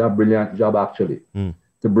think he did a brilliant job actually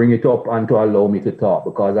to bring it up and to allow me to talk,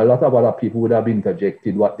 because a lot of other people would have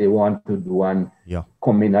interjected what they want to do and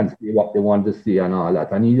come in and say what they want to say and all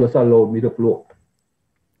that, and he just allowed me to flow.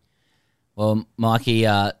 Well, Mikey,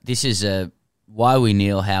 this is Why We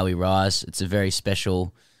Kneel, How We Rise. It's a very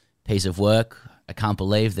special piece of work. I can't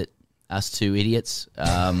believe that us two idiots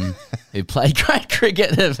who play great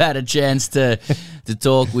cricket have had a chance to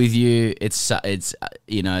talk with you. It's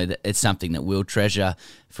something that we'll treasure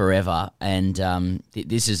forever. And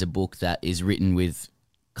this is a book that is written with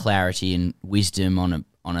clarity and wisdom on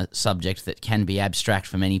a subject that can be abstract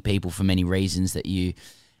for many people for many reasons that you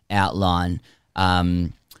outline.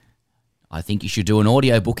 I think you should do an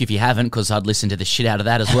audio book if you haven't, because I'd listen to the shit out of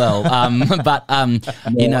that as well. I'm doing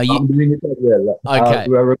it as well. Okay.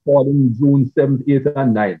 We're recording June 7th, 8th,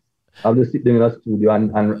 and 9th. I'll just sit there in the studio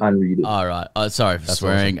and read it. All right. Oh, sorry for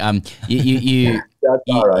swearing. Awesome. You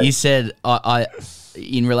said I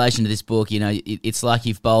in relation to this book, it's like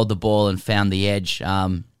you've bowled the ball and found the edge.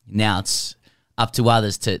 Now it's up to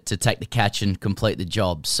others to take the catch and complete the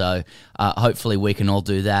job. So hopefully we can all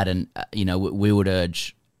do that. And we would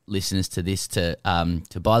urge listeners to this to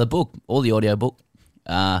buy the book or the audio book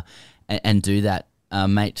and do that.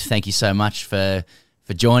 Mate, thank you so much for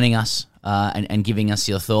joining us and giving us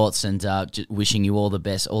your thoughts, and wishing you all the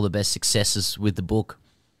best successes with the book.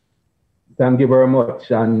 Thank you very much,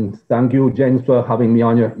 and thank you, James, for having me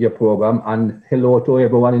on your program, and hello to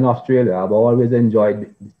everyone in Australia. I've always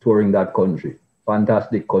enjoyed touring that country.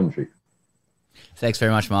 Fantastic country. Thanks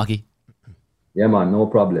very much, Marky. Yeah, man, no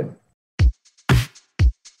problem.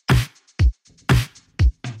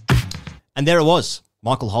 And there it was,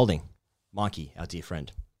 Michael Holding. Mikey, our dear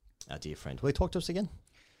friend. Will you talk to us again?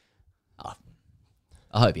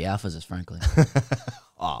 I hope he alphas us, frankly.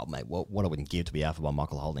 Oh, mate, what I wouldn't give to be alpha by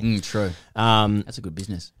Michael Holding. True. That's a good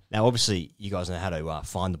business. Now, obviously, you guys know how to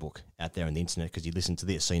find the book out there on the internet, because you listen to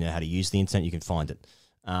this, so you know how to use the internet. You can find it.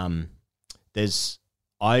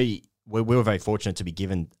 We were very fortunate to be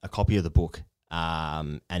given a copy of the book,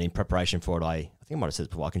 and in preparation for it, I think I might have said this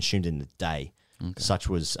before, I consumed it in the day. Okay.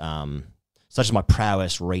 Such as my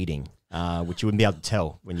prowess reading, which you wouldn't be able to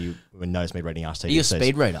tell when you notice me reading RST. Are you a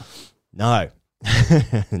speed reader? No.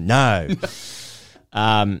 No.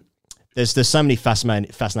 There's so many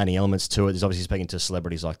fascinating elements to it. There's obviously speaking to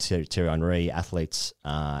celebrities like Thierry Henry, athletes,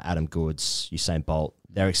 Adam Goods, Usain Bolt,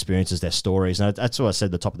 their experiences, their stories. And that's what I said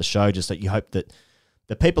at the top of the show, just that you hope that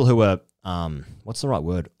the people who are, what's the right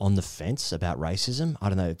word, on the fence about racism, I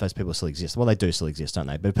don't know if those people still exist. Well, they do still exist, don't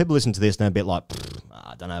they? But if people listen to this and they're a bit like,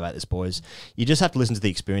 I don't know about this, boys. You just have to listen to the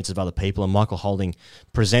experiences of other people. And Michael Holding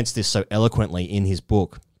presents this so eloquently in his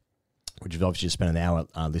book, which we've obviously just spent an hour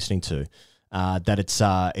listening to, that it's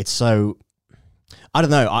so, I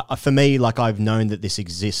don't know. For me, like, I've known that this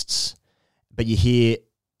exists, but you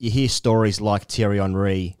hear stories like Thierry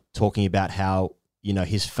Henry talking about how,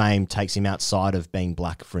 his fame takes him outside of being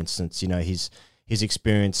black, for instance. His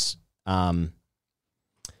experience when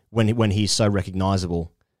he's so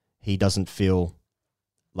recognizable, he doesn't feel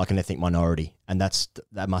like an ethnic minority, and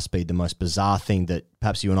that must be the most bizarre thing that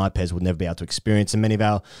perhaps you and I, Pez, would never be able to experience, and many of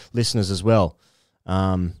our listeners as well.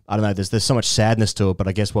 I don't know. There's so much sadness to it, but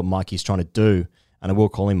I guess what Mikey's trying to do and I will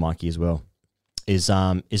call him Mikey as well, is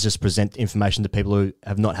just present information to people who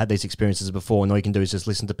have not had these experiences before, and all you can do is just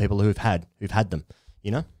listen to people who've had them,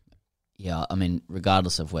 you know? Yeah, I mean,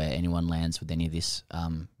 regardless of where anyone lands with any of this,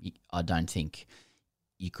 I don't think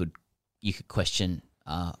you could question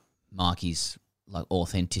Mikey's like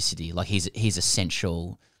authenticity, like his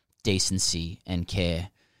essential decency and care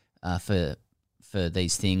for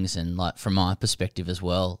these things, and like from my perspective as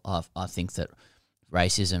well, I think that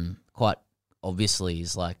racism quite obviously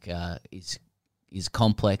is like is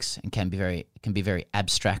complex and can be very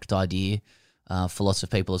abstract idea for lots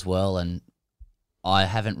of people as well, and I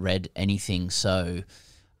haven't read anything so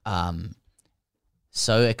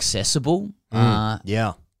accessible.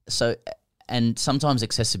 Yeah. So, and sometimes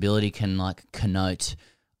accessibility can like connote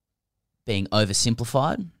being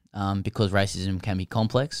oversimplified because racism can be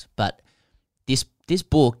complex. But this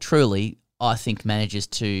book truly, I think, manages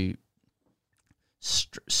to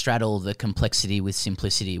straddle the complexity with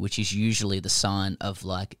simplicity, which is usually the sign of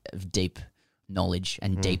deep knowledge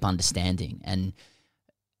and deep understanding. And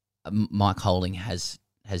Mike Holding has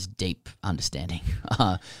deep understanding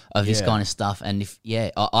of this kind of stuff. And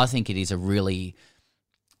I think it is a really,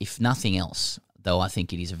 if nothing else, though, I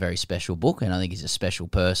think it is a very special book, and I think he's a special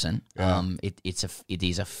person. Yeah. It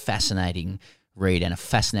is a fascinating read and a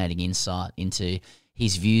fascinating insight into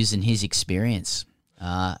his views and his experience,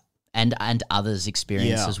 and others'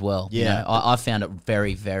 experience as well. Yeah, you know, I found it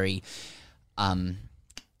very, very,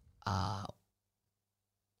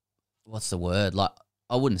 what's the word? Like,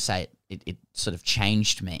 I wouldn't say it sort of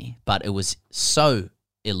changed me, but it was so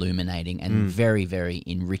illuminating and very, very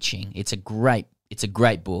enriching. It's a great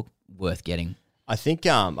book, worth getting. I think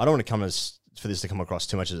I don't want to for this to come across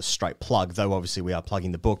too much as a straight plug, though obviously we are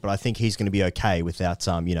plugging the book, but I think he's going to be okay without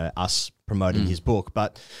us promoting his book.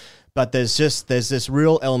 But there's this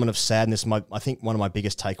real element of sadness. I think one of my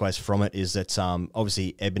biggest takeaways from it is that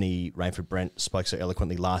obviously Ebony Rainford Brent spoke so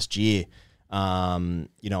eloquently last year, on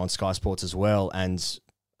Sky Sports as well, and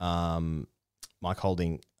Mike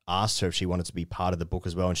Holding asked her if she wanted to be part of the book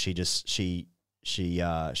as well, and she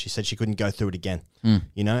said she couldn't go through it again,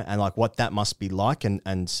 and like what that must be like, and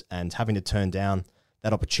having to turn down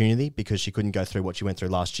that opportunity because she couldn't go through what she went through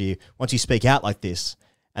last year. Once you speak out like this,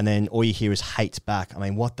 and then all you hear is hate back. I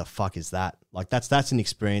mean, what the fuck is that? Like that's an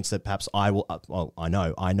experience that perhaps I will. Well, I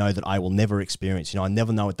know that I will never experience. I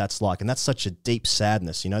never know what that's like, and that's such a deep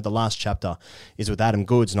sadness. The last chapter is with Adam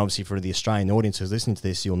Goodes, and obviously for the Australian audience who's listening to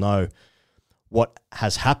this, you'll know what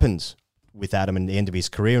has happened with Adam and the end of his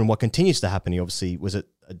career, and what continues to happen. He obviously was it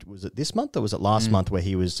this month or was it last month where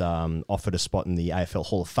he was offered a spot in the AFL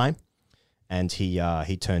Hall of Fame, and he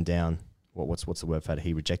turned down what's the word for it?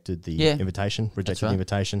 He rejected the invitation. Rejected the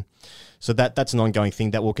invitation. So that's an ongoing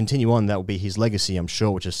thing that will continue on. That will be his legacy, I'm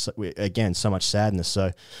sure. Which is again so much sadness.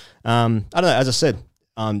 So I don't know. As I said,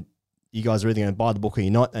 you guys are either going to buy the book or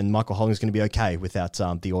you're not, and Michael Holding is going to be okay without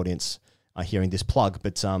the audience hearing this plug.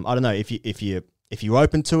 But I don't know if you're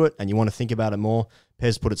open to it and you want to think about it more.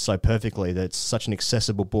 Pez put it so perfectly that it's such an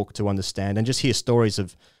accessible book to understand and just hear stories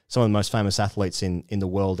of some of the most famous athletes in the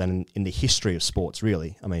world and in the history of sports,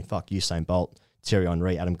 really. I mean, fuck, Usain Bolt, Thierry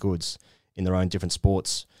Henry, Adam Goodes, in their own different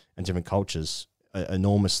sports and different cultures,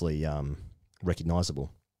 enormously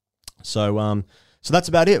recognisable. So that's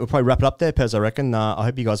about it. We'll probably wrap it up there, Pez, I reckon. I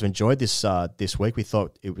hope you guys have enjoyed this week. We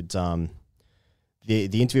thought it would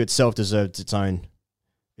the interview itself deserved its own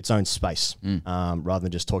space, rather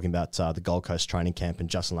than just talking about the Gold Coast training camp and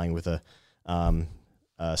Justin Lang with a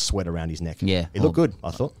sweat around his neck. Yeah. It looked good,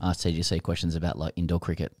 I thought. Asked TGC questions about like indoor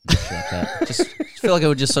cricket and shit like that. Just feel like it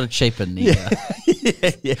would just sort of cheapen the,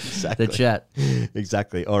 exactly. the chat.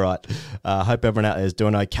 Exactly. All right. Hope everyone out there is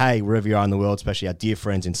doing okay wherever you are in the world, especially our dear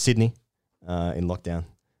friends in Sydney in lockdown.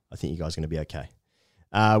 I think you guys are going to be okay.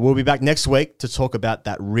 We'll be back next week to talk about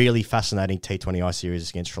that really fascinating T20I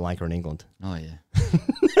series against Sri Lanka and England. Oh, yeah.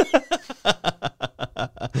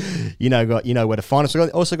 You know where to find us. We've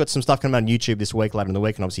also got some stuff coming out on YouTube this week, later in the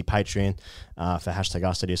week, and obviously Patreon for hashtag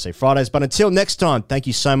AskTGC Fridays. But until next time, thank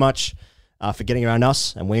you so much for getting around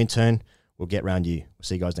us, and we in turn will get around you. We'll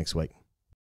see you guys next week.